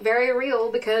kid, felt very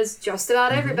real, because just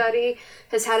about everybody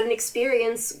has had an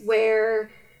experience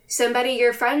where somebody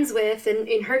you're friends with, and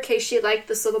in her case, she liked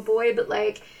this little boy, but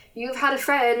like, you've had a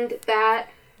friend that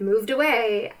moved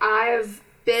away. I've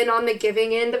been on the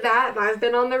giving end of that, and I've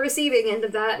been on the receiving end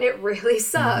of that, and it really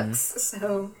sucks.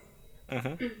 So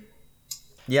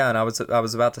Yeah, and I was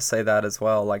about to say that as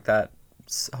well. Like that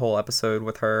whole episode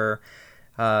with her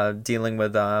dealing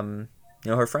with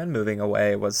her friend moving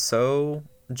away was so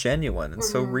genuine and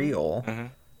so real,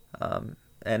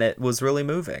 and it was really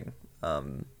moving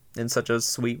in such a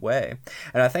sweet way.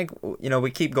 And I think we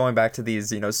keep going back to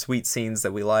these sweet scenes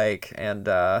that we like, and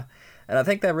I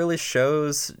think that really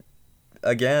shows,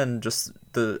 again, just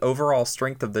the overall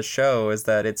strength of the show is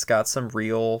that it's got some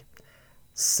real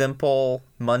simple,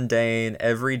 mundane,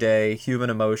 everyday human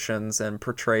emotions and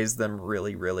portrays them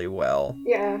really, really well.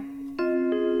 yeah.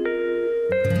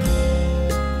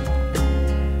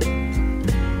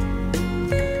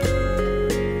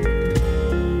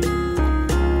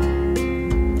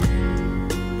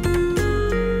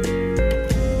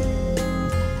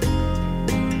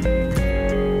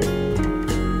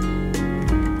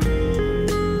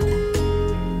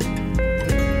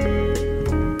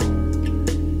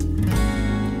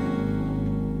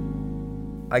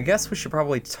 I guess we should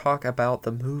probably talk about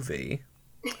the movie.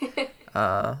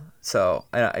 So,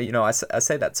 I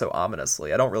say that so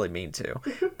ominously. I don't really mean to.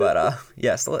 But,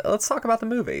 yes, let's talk about the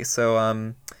movie.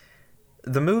 So,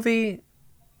 the movie,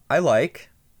 I like.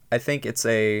 I think it's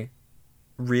a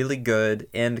really good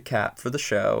end cap for the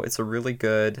show. It's a really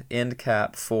good end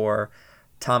cap for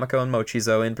Tamako and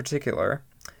Mochizo in particular.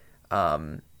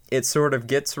 It sort of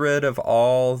gets rid of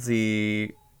all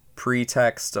the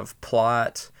pretext of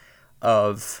plot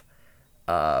of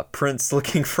Prince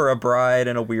looking for a bride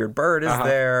and a weird bird is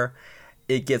there.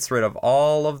 It gets rid of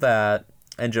all of that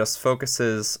and just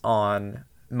focuses on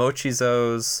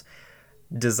Mochizo's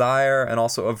desire and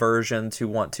also aversion to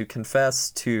want to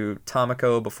confess to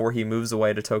Tamako before he moves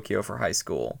away to Tokyo for high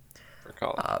school. For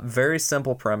college. Very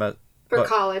simple premise. For but-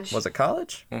 college. Was it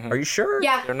college? Are you sure?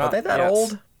 Yeah. They're Are not they that yes.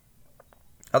 old?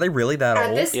 Are they really that At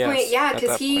old? this Yes, point, yeah, at because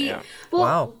that he... point, yeah. Well,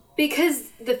 Wow. because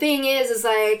the thing is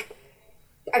like,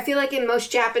 I feel like in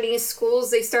most Japanese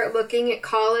schools, they start looking at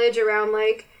college around,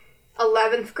 like,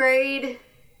 11th grade,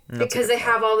 because they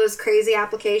have all those crazy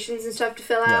applications and stuff to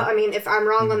fill out. Yeah. I mean, if I'm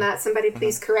wrong on that, somebody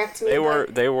please correct me. They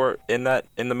but- were in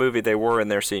the movie. They were in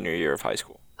their senior year of high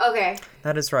school. Okay,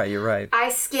 That is right. You're right. I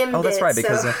skimmed it. Oh, that's right,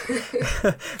 because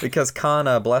so... because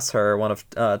Kana, bless her, one of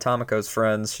Tamako's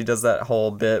friends, she does that whole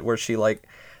bit where she like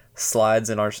slides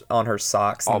on her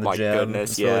socks in Oh the my gym.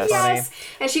 goodness, It's really yes. funny. Yes,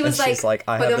 and she And was she's like,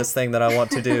 I have this thing that I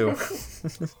want to do.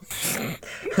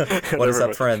 What is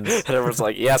up, friends? And everyone's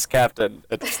like, "Yes, Captain."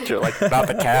 It's like not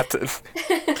the captain.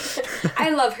 I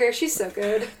love her. She's so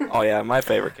good. Oh yeah, my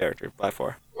favorite character by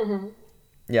far.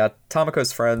 Yeah,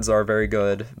 Tamako's friends are very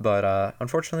good, but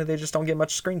unfortunately they just don't get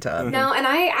much screen time. No, and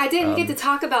I didn't get to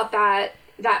talk about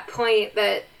that point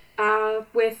that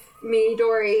with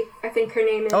Midori. I think her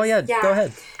name is. Oh yeah, go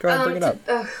ahead. Bring it up.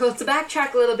 Well, to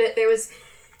backtrack a little bit, there was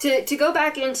to go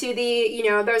back into the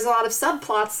there's a lot of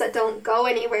subplots that don't go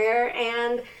anywhere,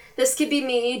 and this could be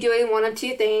me doing one of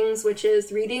two things, which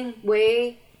is reading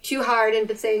way too hard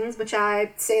into things, which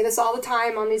I say this all the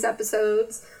time on these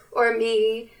episodes, or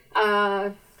me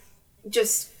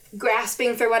just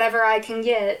grasping for whatever I can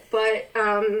get. But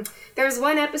there's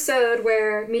one episode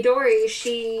where Midori,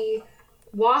 she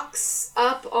walks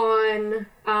up on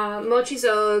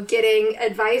Mochizo getting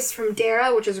advice from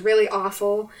Dara, which is really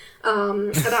awful,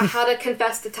 about how to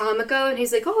confess to Tamako, and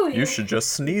he's like, oh, you should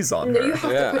just sneeze on you her.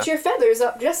 have to put your feathers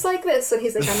up just like this, and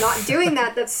he's like, I'm not doing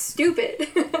that, that's stupid.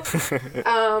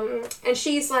 And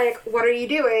she's like, what are you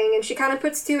doing? And she kind of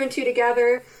puts two and two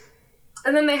together,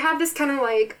 and then they have this kind of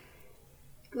like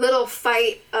little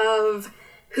fight of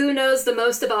who knows the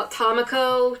most about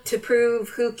Tamako to prove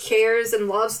who cares and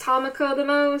loves Tamako the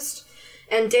most.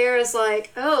 And Dara's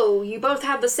like, oh, you both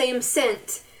have the same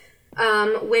scent.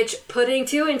 Which, putting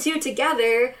two and two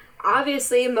together,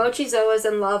 obviously Mochizo is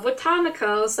in love with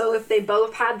Tamako, so if they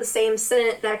both had the same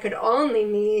scent, that could only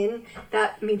mean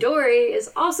that Midori is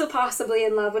also possibly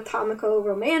in love with Tamako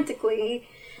romantically.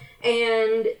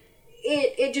 And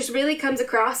it just really comes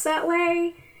across that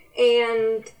way,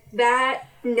 and that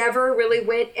never really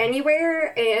went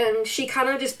anywhere, and she kind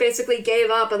of just basically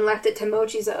gave up and left it to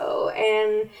Mochizo.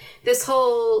 And this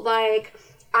whole, like,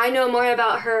 I know more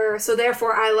about her, so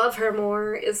therefore I love her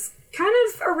more, is kind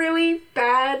of a really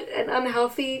bad and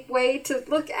unhealthy way to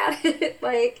look at it.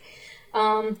 Like,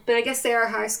 but I guess they are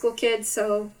high school kids,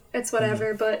 so it's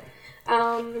whatever. But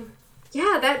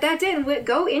yeah, that didn't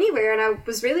go anywhere, and I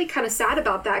was really kind of sad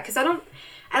about that, because I don't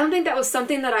think that was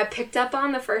something that I picked up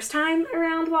on the first time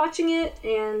around watching it,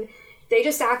 and they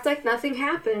just act like nothing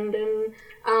happened.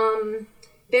 And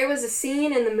there was a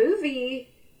scene in the movie,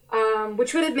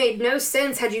 which would have made no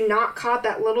sense had you not caught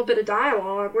that little bit of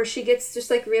dialogue, where she gets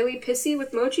just like really pissy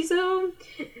with Mochizo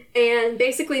and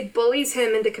basically bullies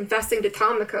him into confessing to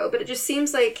Tamako, but it just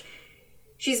seems like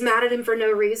she's mad at him for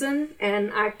no reason,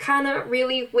 and I kind of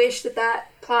really wish that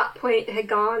plot point had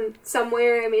gone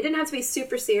somewhere. I mean, it didn't have to be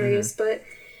super serious, but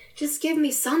just give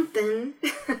me something.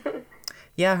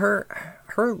 Yeah,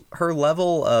 her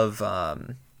level of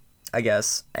I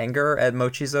guess anger at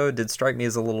Mochizo did strike me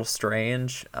as a little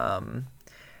strange.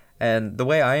 And the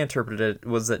way I interpreted it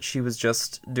was that she was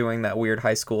just doing that weird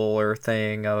high schooler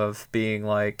thing of being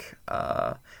like,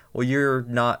 well, you're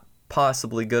not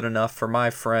possibly good enough for my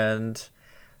friend.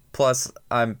 Plus,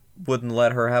 I wouldn't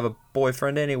let her have a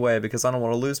boyfriend anyway because I don't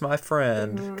want to lose my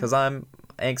friend because I'm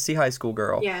angsty high school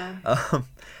girl. Yeah.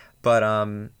 But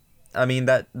I mean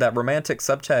that romantic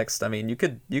subtext. I mean, you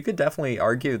could definitely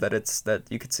argue that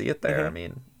you could see it there. I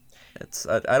mean, it's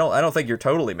I don't think you're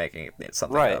totally making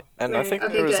something right. up. And I think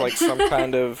there was like some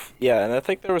kind of and I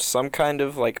think there was some kind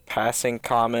of like passing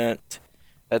comment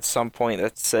at some point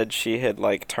that said she had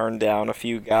like turned down a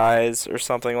few guys or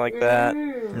something like that.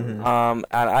 And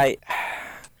I,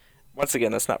 once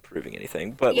again, that's not proving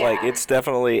anything, but like it's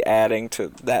definitely adding to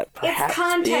that. Perhaps it's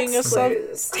context being a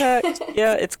subtext.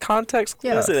 Yeah, it's context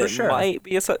clues. Yeah, for it sure. might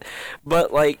be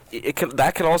but like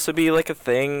that could also be like a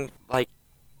thing like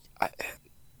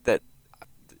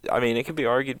I mean, it could be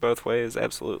argued both ways,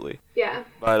 absolutely. Yeah.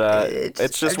 But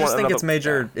it's just I just think it's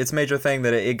major thing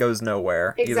that it goes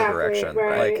nowhere either direction.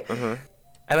 Right. Like,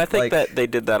 and I think that they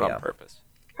did that on purpose.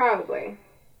 Probably.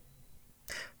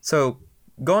 So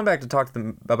going back to talk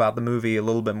about the movie a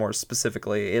little bit more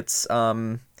specifically, it's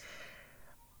a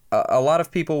lot of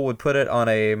people would put it on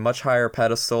a much higher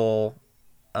pedestal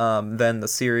than the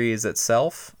series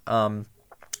itself, and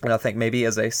I think maybe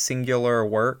as a singular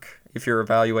work, if you're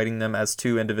evaluating them as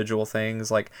two individual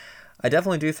things, like I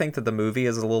definitely do think that the movie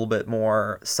is a little bit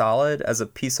more solid as a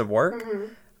piece of work.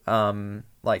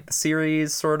 Like the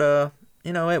series sort of,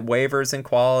 it wavers in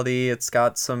quality. It's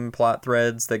got some plot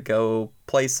threads that go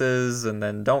places and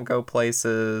then don't go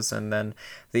places, and then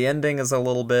the ending is a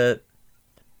little bit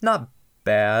not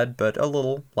bad, but a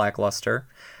little lackluster.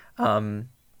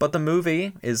 But the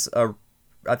movie is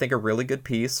I think a really good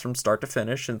piece from start to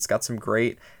finish, and it's got some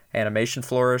great animation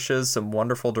flourishes, some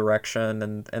wonderful direction,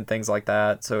 and things like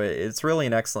that. So it's really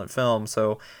an excellent film.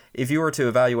 So if you were to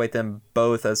evaluate them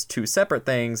both as two separate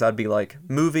things, I'd be like,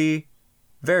 movie,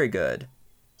 very good.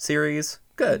 Series,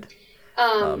 good.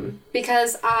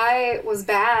 Because I was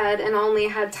bad and only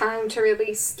had time to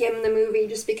really skim the movie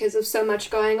just because of so much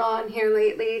going on here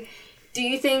lately. Do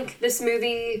you think this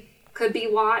movie could be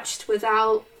watched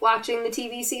without watching the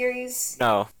TV series?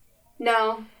 No.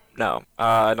 No,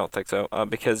 I don't think so.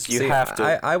 Because you have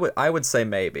to. I would say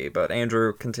maybe, but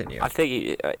Andrew, continue. I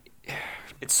think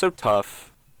it's so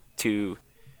tough to.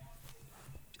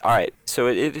 All right, so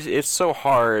it's so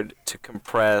hard to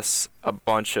compress a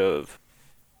bunch of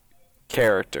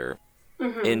character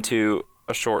into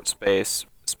a short space,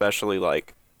 especially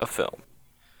like a film.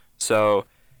 So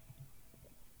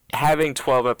having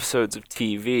 12 episodes of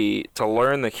TV to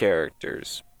learn the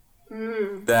characters,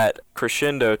 that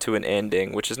crescendo to an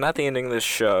ending, which is not the ending of this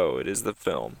show, it is the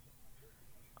film,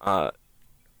 I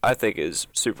think is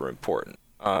super important,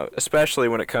 especially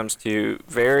when it comes to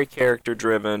very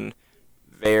character-driven,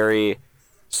 very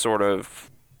sort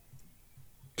of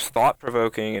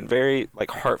thought-provoking and very like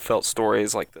heartfelt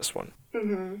stories like this one.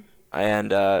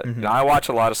 And I watch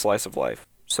a lot of slice of life,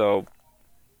 so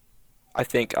I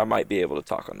think I might be able to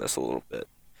talk on this a little bit.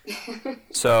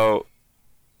 So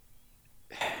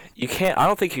I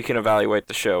don't think you can evaluate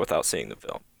the show without seeing the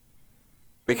film,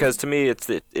 because to me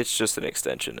it's just an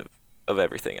extension of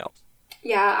everything else.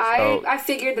 Yeah, So- I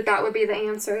figured that would be the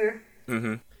answer.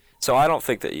 So I don't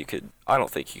think you could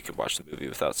watch the movie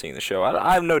without seeing the show.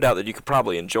 I have no doubt that you could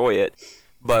probably enjoy it,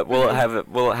 but will it have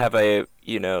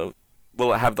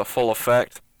the full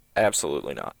effect?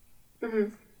 Absolutely not.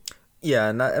 Yeah,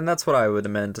 and that's what I would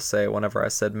have meant to say whenever I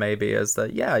said maybe, is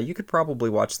that, yeah, you could probably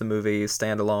watch the movie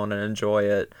standalone and enjoy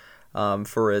it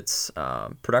for its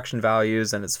production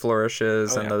values and its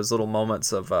flourishes and those little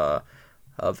moments of sort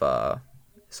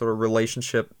of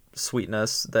relationship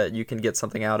sweetness that you can get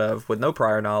something out of with no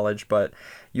prior knowledge, but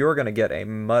you're going to get a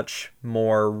much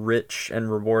more rich and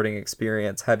rewarding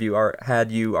experience had you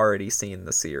already seen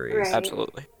the series. Right.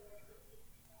 Absolutely.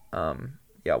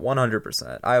 Yeah,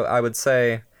 100%. I would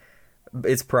say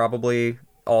it's probably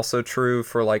also true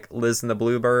for like Liz and the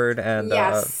Bluebird and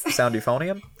Yes. Sound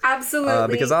Euphonium. Absolutely.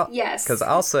 Because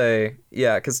I'll say,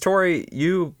 yeah, because Tori,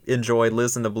 you enjoyed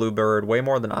Liz and the Bluebird way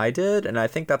more than I did, and I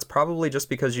think that's probably just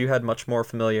because you had much more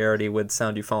familiarity with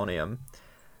Sound Euphonium.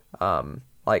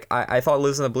 Like, I thought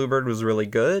Liz and the Bluebird was really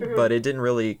good, but it didn't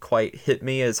really quite hit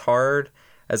me as hard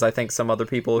as I think some other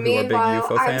people who are big Meanwhile,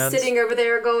 UFO I'm fans. sitting over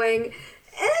there going,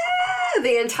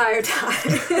 the entire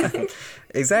time.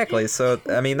 Exactly. So,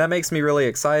 I mean, that makes me really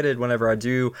excited whenever I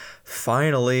do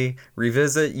finally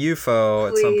revisit UFO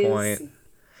at some Please. point.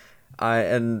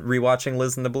 And rewatching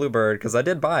Liz and the Bluebird, because I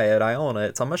did buy it. I own it.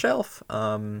 It's on my shelf.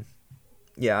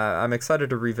 Yeah, I'm excited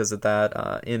to revisit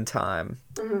that in time.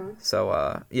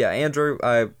 So, yeah, Andrew,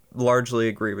 I largely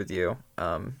agree with you.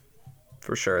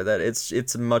 For sure, that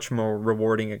it's a much more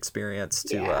rewarding experience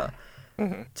to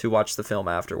to watch the film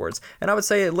afterwards. And I would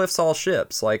say it lifts all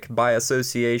ships. Like, by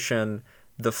association,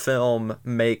 the film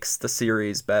makes the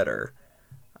series better.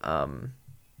 You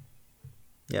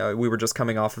know, we were just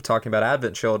coming off of talking about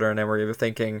Advent Children, and we were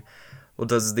thinking, well,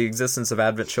 does the existence of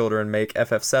Advent Children make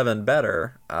FF7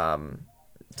 better?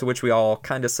 To which we all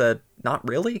kind of said, not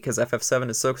really, because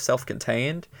FF7 is so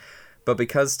self-contained. But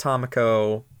because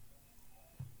Tomoko,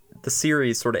 the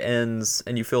series sort of ends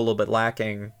and you feel a little bit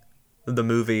lacking, the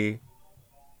movie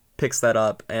picks that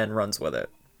up and runs with it.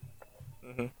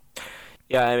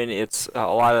 Yeah, I mean, it's a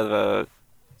lot of the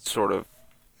sort of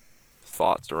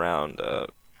thoughts around,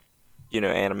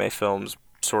 anime films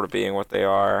sort of being what they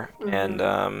are, and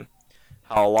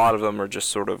how a lot of them are just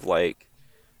sort of like,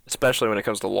 especially when it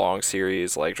comes to long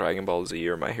series like Dragon Ball Z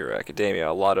or My Hero Academia,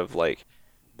 a lot of like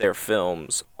their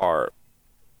films are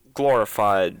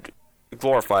glorified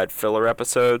filler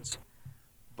episodes,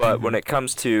 but when it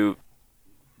comes to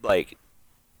like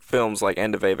films like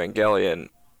End of Evangelion,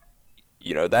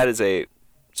 that is a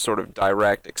sort of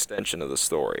direct extension of the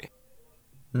story,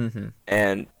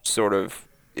 and sort of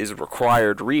is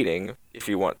required reading if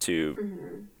you want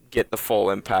to get the full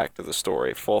impact of the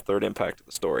story, full third impact of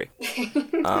the story.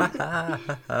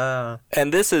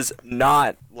 And this is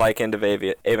not like End of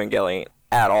Evangelion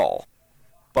at all.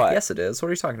 But Yes, it is. What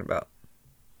are you talking about?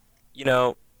 you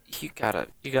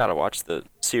gotta watch the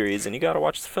series and you gotta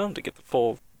watch the film to get the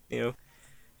full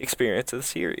experience of the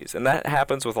series, and that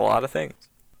happens with a lot of things.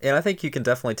 And I think you can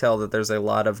definitely tell that there's a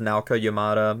lot of Naoko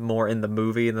Yamada more in the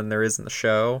movie than there is in the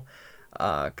show.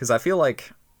 Because I feel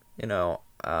like,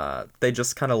 they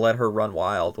just kind of let her run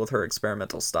wild with her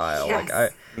experimental style. Yes.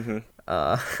 Like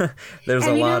there's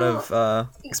And a you lot know- of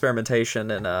experimentation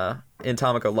in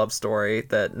Tomoko Love Story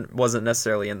that wasn't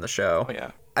necessarily in the show. Oh yeah.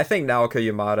 I think Naoko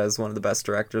Yamada is one of the best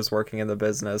directors working in the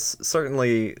business.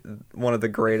 Certainly one of the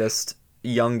greatest,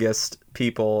 youngest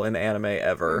people in anime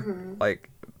ever. Like,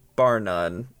 bar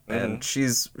none. And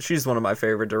she's one of my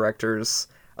favorite directors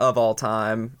of all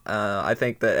time. I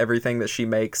think that everything that she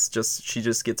makes she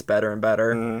just gets better and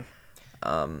better.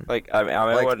 Like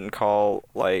I wouldn't call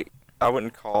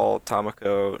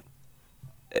Tomoko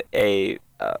I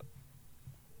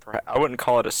wouldn't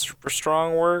call it a super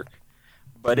strong work,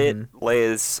 but it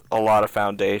lays a lot of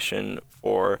foundation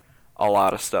for a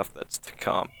lot of stuff that's to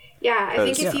come. Yeah, I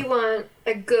think if you want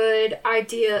a good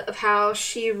idea of how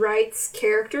she writes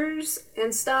characters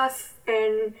and stuff,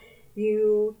 and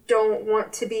you don't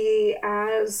want to be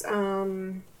as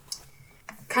kind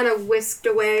of whisked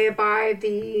away by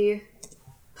the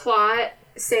plot,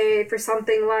 say for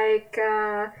something like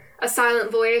A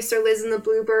Silent Voice or Liz and the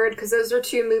Bluebird, because those are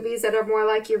two movies that are more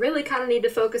like you really kind of need to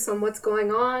focus on what's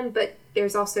going on, but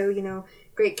there's also, you know,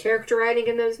 great character writing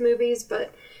in those movies.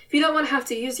 But if you don't want to have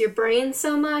to use your brain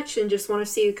so much and just want to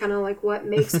see kind of like what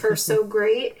makes her so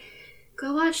great,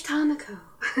 go watch Tamako.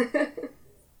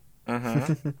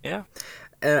 Yeah.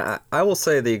 And I will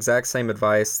say the exact same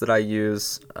advice that I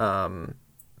use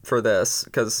for this,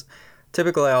 because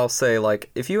typically I'll say, like,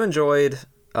 if you enjoyed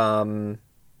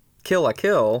Kill la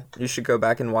Kill, you should go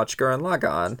back and watch Gurren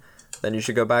Lagann. Then you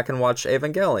should go back and watch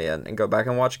Evangelion and go back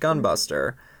and watch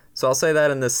Gunbuster. So I'll say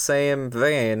that in the same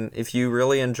vein, if you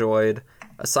really enjoyed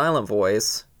A Silent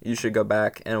Voice, you should go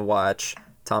back and watch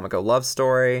Tamako Love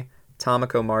Story,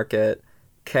 Tamako Market,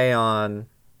 K-On!,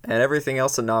 and everything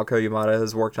else that Naoko Yamada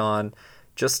has worked on,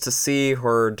 just to see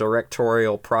her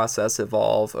directorial process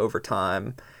evolve over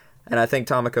time. And I think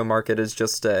Tamako Market is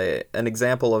just an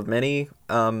example of many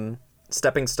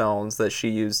stepping stones that she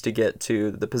used to get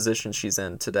to the position she's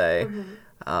in today.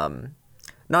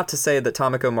 Not to say that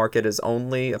Tamako Market is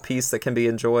only a piece that can be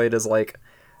enjoyed as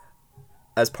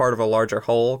part of a larger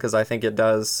whole, because I think it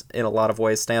does in a lot of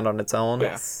ways stand on its own.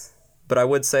 Yes. But I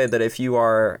would say that if you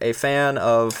are a fan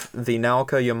of the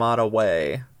Naoko Yamada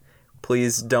way,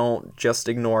 please don't just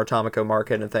ignore Tamako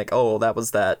Market and think, oh, that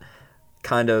was that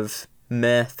kind of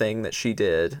meh thing that she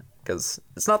did, because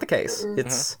it's not the case.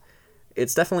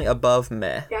 It's definitely above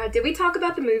meh. Yeah, did we talk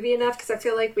about the movie enough? Because I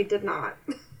feel like we did not.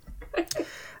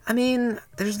 I mean,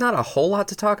 there's not a whole lot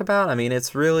to talk about. I mean,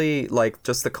 it's really like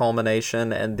just the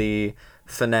culmination and the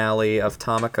finale of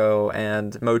Tamako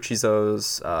and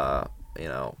Mochizo's,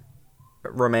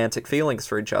 romantic feelings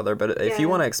for each other. But if you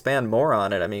want to expand more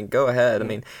on it, I mean, go ahead. I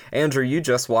mean, Andrew, you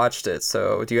just watched it,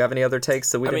 so do you have any other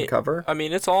takes that we didn't cover? I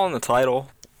mean, it's all in the title.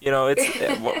 You know,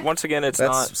 once again, it's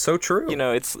That's not so true. You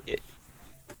know, it's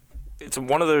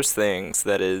one of those things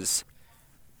that is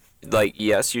like,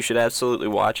 yes, you should absolutely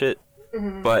watch it,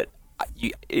 but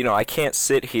I can't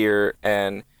sit here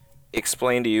and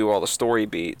explain to you all the story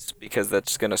beats, because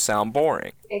that's going to sound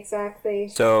boring. Exactly.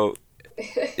 So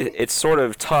it's sort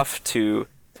of tough to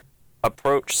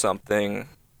approach something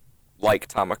like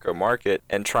Tamako Market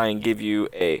and try and give you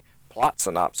a plot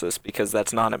synopsis, because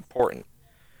that's not important.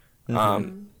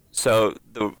 So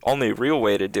the only real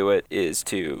way to do it is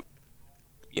to,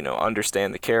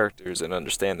 understand the characters and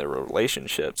understand their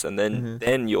relationships, and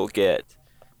then you'll get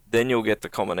the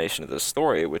culmination of the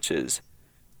story, which is,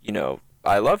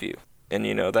 I love you, and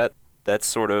that's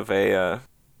sort of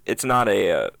it's not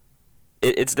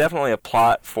it's definitely a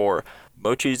plot for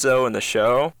Mochizo in the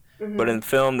show, but in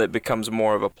film that becomes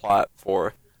more of a plot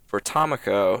for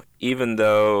Tamako, even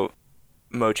though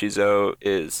Mochizo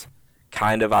is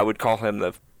kind of, I would call him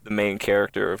the main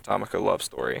character of Tamako Love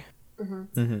Story.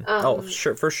 Oh,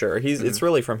 sure, for sure. It's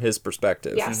really from his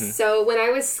perspective. Yes. So when I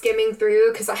was skimming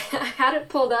through, because I had it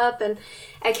pulled up and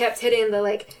I kept hitting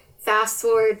the fast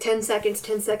forward 10 seconds,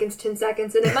 10 seconds, 10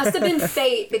 seconds, and it must have been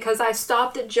fate, because I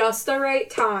stopped at just the right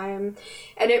time.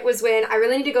 And it was when I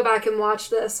really need to go back and watch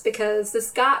this, because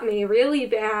this got me really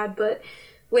bad. But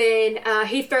when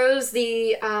he throws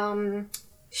the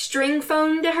string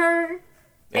phone to her,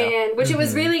 and which it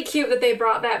was really cute that they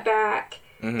brought that back.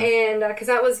 And because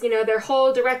that was, their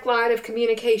whole direct line of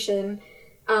communication.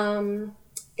 And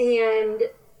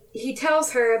he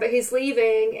tells her that he's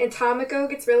leaving, and Tamako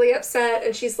gets really upset,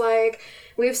 and she's like,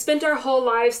 "We've spent our whole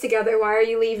lives together. Why are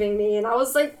you leaving me?" And I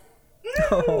was like,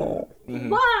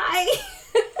 why?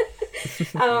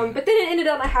 But then it ended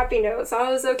on a happy note, so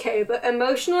I was okay. But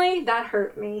emotionally, that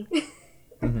hurt me.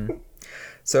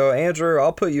 So, Andrew,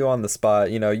 I'll put you on the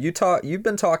spot. You've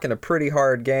been talking a pretty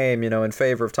hard game, in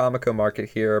favor of Tamako Market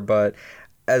here, but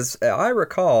as I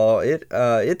recall,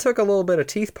 it took a little bit of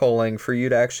teeth pulling for you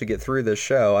to actually get through this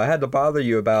show. I had to bother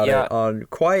you about it on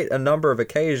quite a number of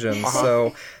occasions.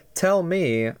 So, tell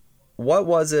me, what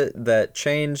was it that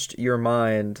changed your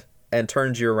mind and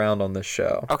turned you around on this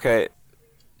show? Okay,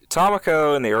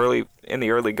 Tamako in the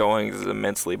early goings is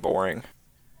immensely boring.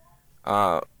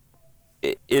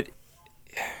 It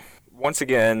once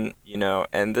again,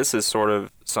 and this is sort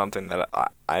of something that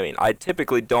I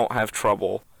typically don't have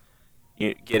trouble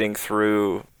getting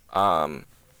through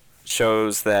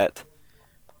shows that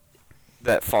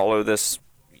follow this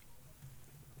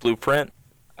blueprint.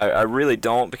 I really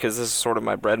don't, because this is sort of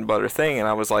my bread and butter thing, and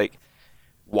I was like,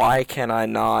 why can I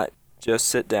not just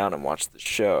sit down and watch the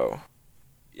show?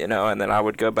 You know, and then I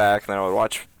would go back and then I would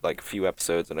watch like a few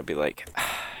episodes and I'd be like, I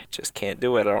just can't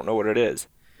do it. I don't know what it is.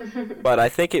 But I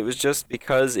think it was just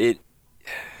because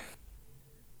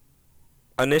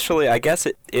initially, I guess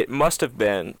it must have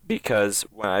been because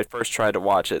when I first tried to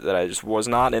watch it that I just was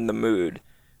not in the mood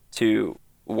to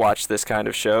watch this kind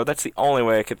of show. That's the only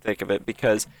way I could think of it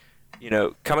because, you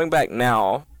know, coming back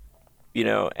now, you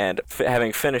know, and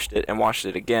having finished it and watched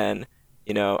it again,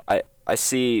 you know, I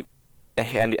see,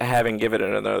 and having given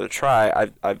it another try,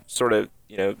 I've sort of,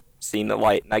 you know, seen the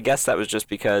light. And I guess that was just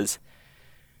because,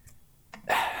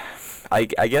 I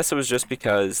guess it was just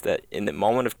because that in the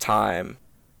moment of time,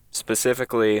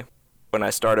 specifically when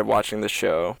I started watching the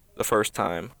show the first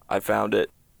time, I found it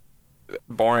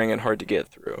boring and hard to get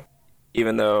through.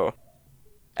 Even though,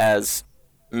 as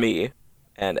me,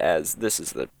 and as this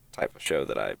is the type of show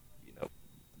that I, you know,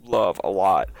 love a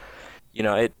lot, you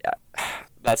know,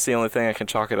 that's the only thing I can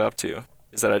chalk it up to,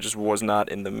 is that I just was not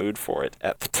in the mood for it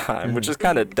at the time, which is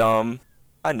kind of dumb.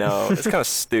 I know, it's kind of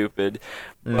stupid,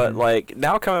 but, like,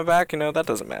 now coming back, you know, that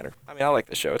doesn't matter. I mean, I like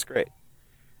the show, it's great.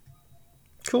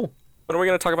 Cool. When are we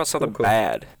going to talk about something Cool.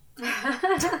 bad?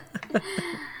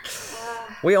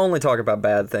 We only talk about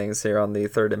bad things here on the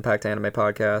Third Impact Anime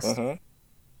Podcast.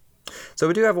 Mm-hmm. So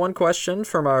we do have one question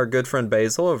from our good friend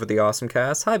Basil over the Awesome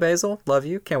Cast. Hi, Basil. Love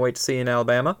you. Can't wait to see you in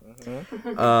Alabama.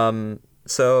 Mm-hmm.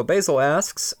 So Basil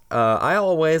asks, I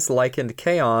always likened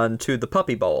K-On! To the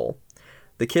puppy bowl.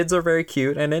 The kids are very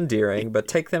cute and endearing, but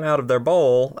take them out of their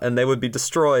bowl and they would be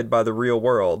destroyed by the real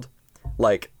world.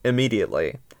 Like,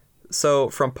 immediately. So,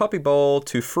 from Puppy Bowl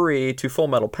to Free to Full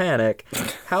Metal Panic,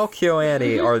 how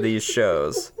KyoAni are these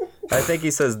shows? I think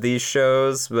he says these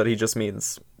shows, but he just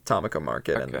means Tamako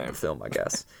Market and Okay. the film, I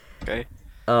guess. Okay.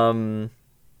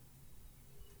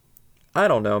 I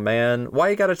don't know, man. Why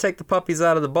you gotta take the puppies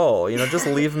out of the bowl? You know, just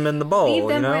leave them in the bowl, Leave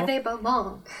them you know? where they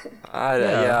belong. I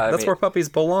that's mean, where puppies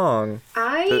belong.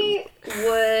 I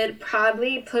would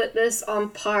probably put this on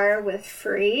par with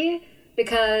Free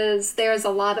because there's a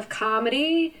lot of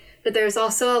comedy, but there's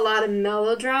also a lot of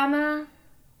melodrama,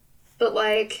 but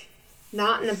like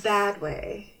not in a bad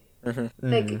way.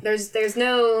 Like there's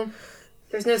no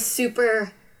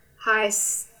super high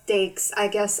stakes, I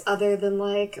guess, other than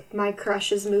like my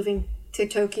crush is moving to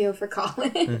Tokyo for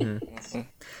college.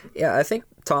 Yeah, I think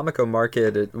Tamako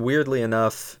Market, weirdly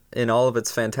enough, in all of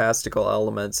its fantastical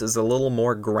elements, is a little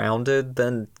more grounded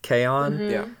than K-On!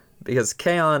 Yeah. Because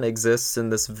K-On! Exists in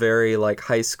this very like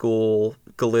high school,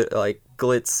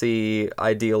 glitzy,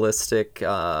 idealistic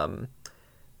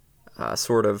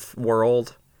sort of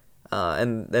world,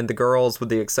 and the girls, with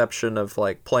the exception of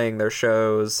like playing their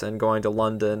shows and going to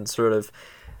London, sort of,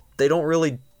 they don't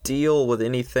really deal with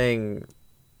anything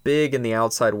big in the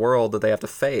outside world that they have to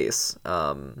face.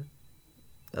 At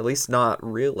least not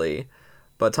really.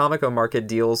 But Tamako Market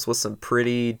deals with some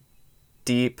pretty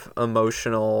deep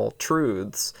emotional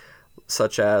truths,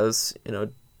 such as, you know,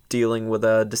 dealing with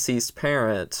a deceased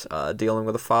parent, dealing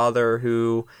with a father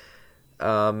who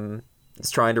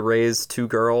is trying to raise two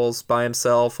girls by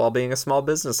himself while being a small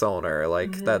business owner.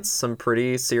 Like, that's some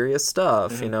pretty serious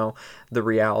stuff, you know, the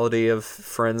reality of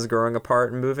friends growing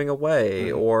apart and moving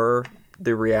away, or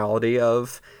the reality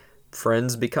of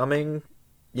friends becoming,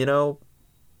 you know,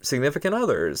 significant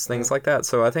others, things like that.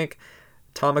 So I think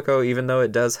Tamako, even though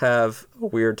it does have a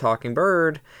weird talking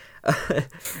bird,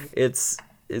 it's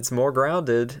more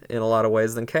grounded in a lot of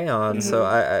ways than K-On! So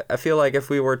I feel like if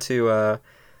we were to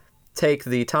take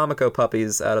the Tamako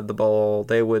puppies out of the bowl,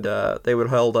 they would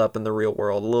hold up in the real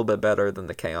world a little bit better than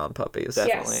the K-On! Puppies.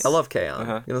 Definitely. Yes. I love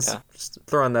K-On! Just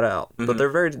throwing that out. But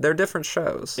they're different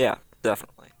shows. Yeah,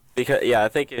 definitely. Because I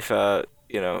think if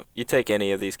you know, you take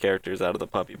any of these characters out of the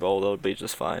puppy bowl, they'll be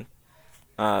just fine.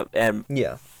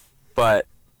 Yeah. But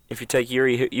if you take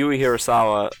Yui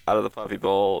Hirasawa out of the puppy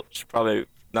bowl, she's probably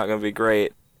not going to be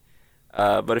great.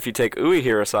 But if you take Ui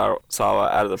Hirasawa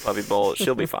out of the puppy bowl,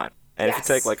 she'll be fine. And if you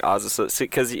take like Azusa,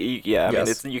 because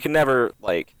mean, you can never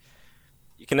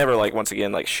once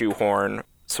again like shoehorn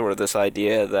sort of this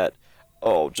idea that,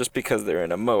 oh, just because they're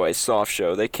in a Moe soft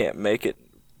show, they can't make it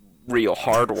real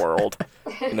hard world.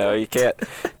 You know, you can't.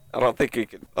 I don't think you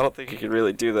can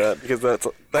really do that, because that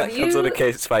comes on a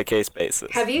case by case basis.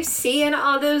 Have you seen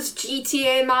all those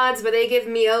GTA mods where they give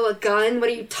Mio a gun? What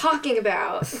are you talking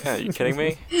about? Yeah, are you kidding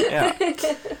me? Yeah.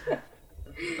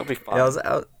 That'll be fine.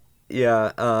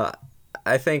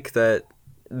 I think that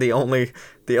the only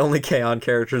K-On!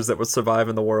 Characters that would survive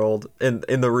in the world, in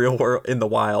the real world, in the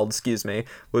wild,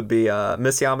 would be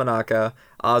Miss Yamanaka,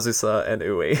 Azusa, and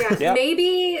Ui. Yeah, Yep.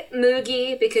 maybe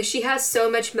Mugi, because she has so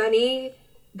much money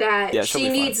that Yeah, she'll she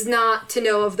be fine. needs not to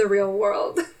know of the real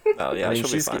world. Oh yeah, I mean, she'll be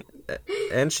she's fine.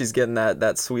 and she's getting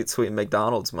that sweet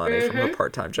McDonald's money from her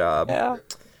part-time job. Yeah.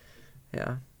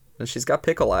 Yeah. And she's got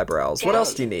pickle eyebrows. What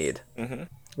else do you need? Mm-hmm.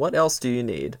 What else do you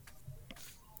need?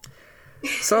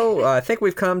 So, I think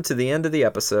we've come to the end of the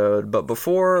episode, but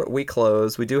before we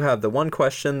close, we do have the one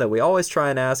question that we always try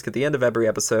and ask at the end of every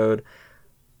episode.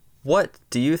 What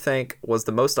do you think was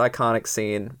the most iconic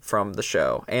scene from the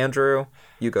show? Andrew,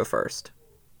 you go first.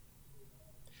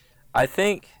 I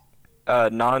think,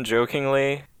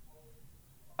 non-jokingly,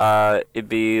 it'd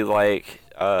be like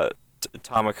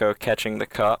Tomoko catching the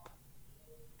cup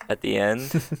at the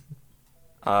end,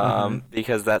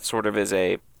 because that sort of is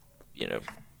a,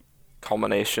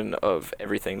 culmination of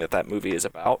everything that movie is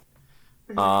about.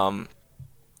 And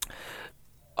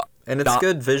it's Not-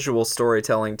 good visual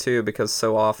storytelling, too, because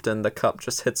so often the cup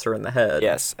just hits her in the head.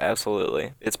 Yes,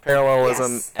 absolutely. It's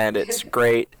parallelism, Yes. and it's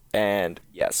great, and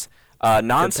yes.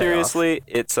 Non-seriously,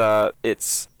 it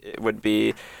would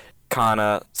be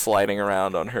Kana sliding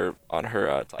around on her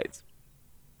tights.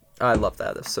 I love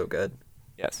that. It's so good.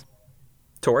 Yes.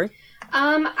 Tori?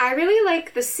 I really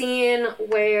like the scene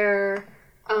where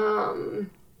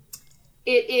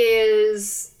it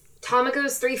is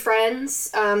Tomoko's three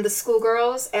friends, the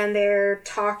schoolgirls, and they're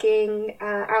talking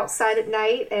outside at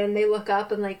night, and they look up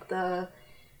and like the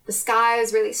sky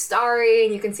is really starry,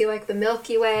 and you can see like the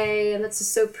Milky Way, and it's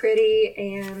just so pretty.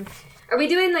 And are we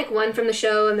doing like one from the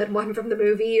show and then one from the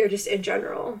movie, or just in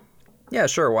general? Yeah,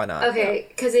 sure, why not? Okay,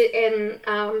 because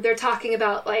they're talking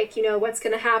about like what's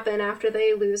gonna happen after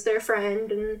they lose their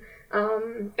friend, and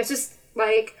it's just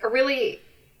like a really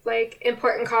like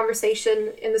important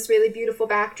conversation in this really beautiful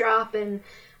backdrop, and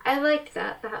I liked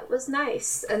that. That was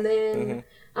nice. And then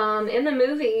in the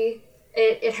movie,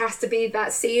 it has to be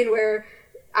that scene where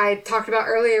I talked about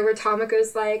earlier, where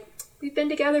Tomoko's like, "We've been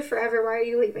together forever. Why are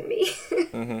you leaving me?"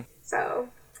 So,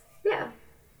 yeah.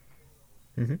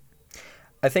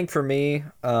 I think for me,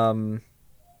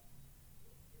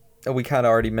 we kind of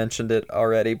already mentioned it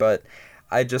already, but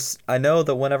I know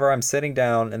that whenever I'm sitting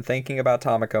down and thinking about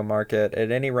Tomoko Market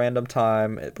at any random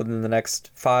time within the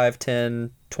next 5,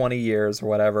 10, 20 years or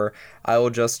whatever, I will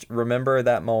just remember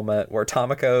that moment where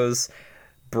Tomoko's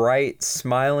bright,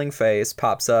 smiling face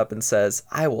pops up and says,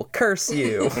 "I will curse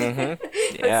you," Yeah.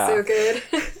 That's so good.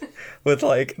 with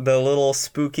like the little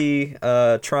spooky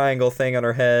triangle thing on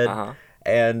her head. Uh-huh.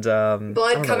 And I don't know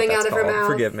what coming that's out of her called. mouth.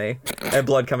 Forgive me. And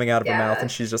blood coming out of her Yeah. mouth, and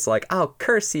she's just like, "I'll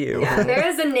curse you." Yeah, there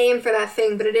is a name for that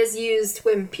thing, but it is used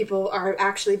when people are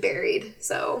actually buried.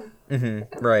 So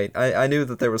Right. I knew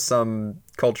that there was some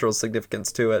cultural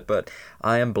significance to it, but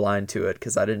I am blind to it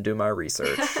because I didn't do my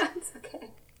research. it's okay.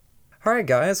 All right,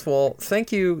 guys. Well,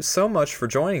 thank you so much for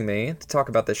joining me to talk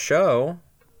about this show.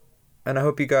 And I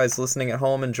hope you guys listening at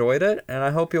home enjoyed it, and I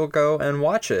hope you'll go and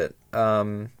watch it.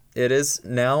 It is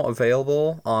now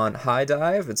available on High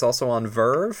Dive. It's also on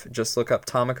Verve. Just look up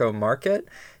Tomoko Market.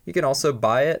 You can also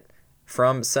buy it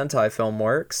from Sentai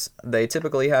Filmworks. They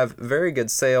typically have very good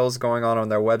sales going on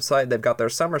their website. They've got their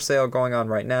summer sale going on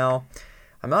right now.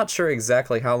 I'm not sure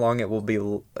exactly how long it will be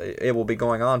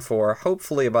going on for.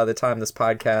 Hopefully by the time this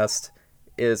podcast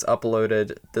is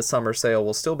uploaded, the summer sale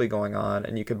will still be going on,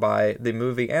 and you can buy the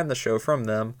movie and the show from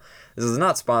them. This is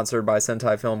not sponsored by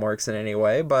Sentai Filmworks in any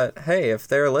way, but hey, if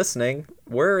they're listening,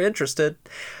 we're interested.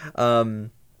 Yeah,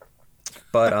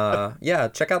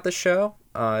 check out this show.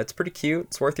 It's pretty cute.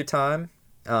 It's worth your time.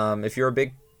 If you're a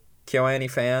big KyoAni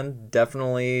fan,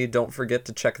 definitely don't forget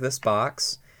to check this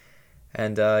box.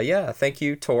 And yeah, thank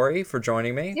you, Tori, for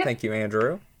joining me. Yep. Thank you,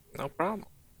 Andrew. No problem.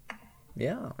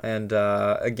 Yeah, and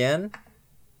again,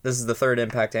 this is the Third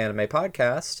Impact Anime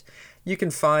Podcast. You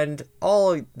can find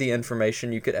all the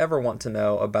information you could ever want to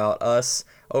know about us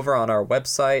over on our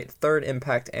website,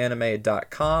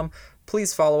 thirdimpactanime.com.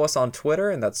 Please follow us on Twitter,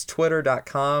 and that's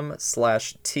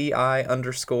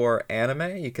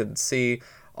twitter.com/TI_anime. You can see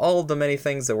all of the many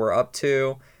things that we're up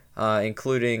to,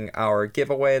 including our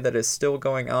giveaway that is still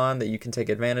going on that you can take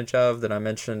advantage of that I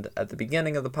mentioned at the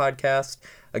beginning of the podcast.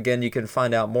 Again, you can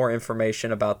find out more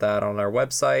information about that on our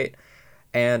website.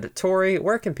 And Tori,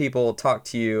 where can people talk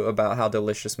to you about how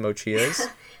delicious mochi is?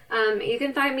 You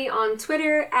can find me on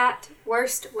Twitter at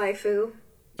worstwaifu.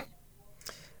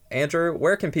 Andrew,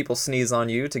 where can people sneeze on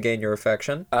you to gain your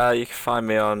affection? You can find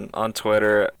me on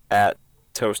Twitter at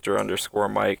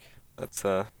toaster_Mike. That's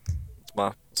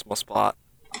my spot.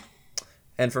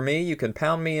 And for me, you can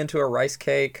pound me into a rice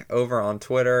cake over on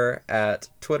Twitter at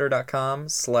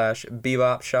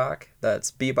twitter.com/bebopshock.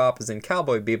 That's bebop as in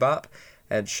Cowboy Bebop,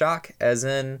 and shock as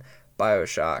in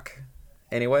Bioshock.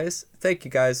 Anyways, thank you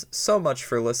guys so much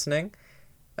for listening,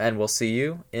 and we'll see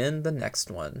you in the next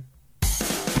one.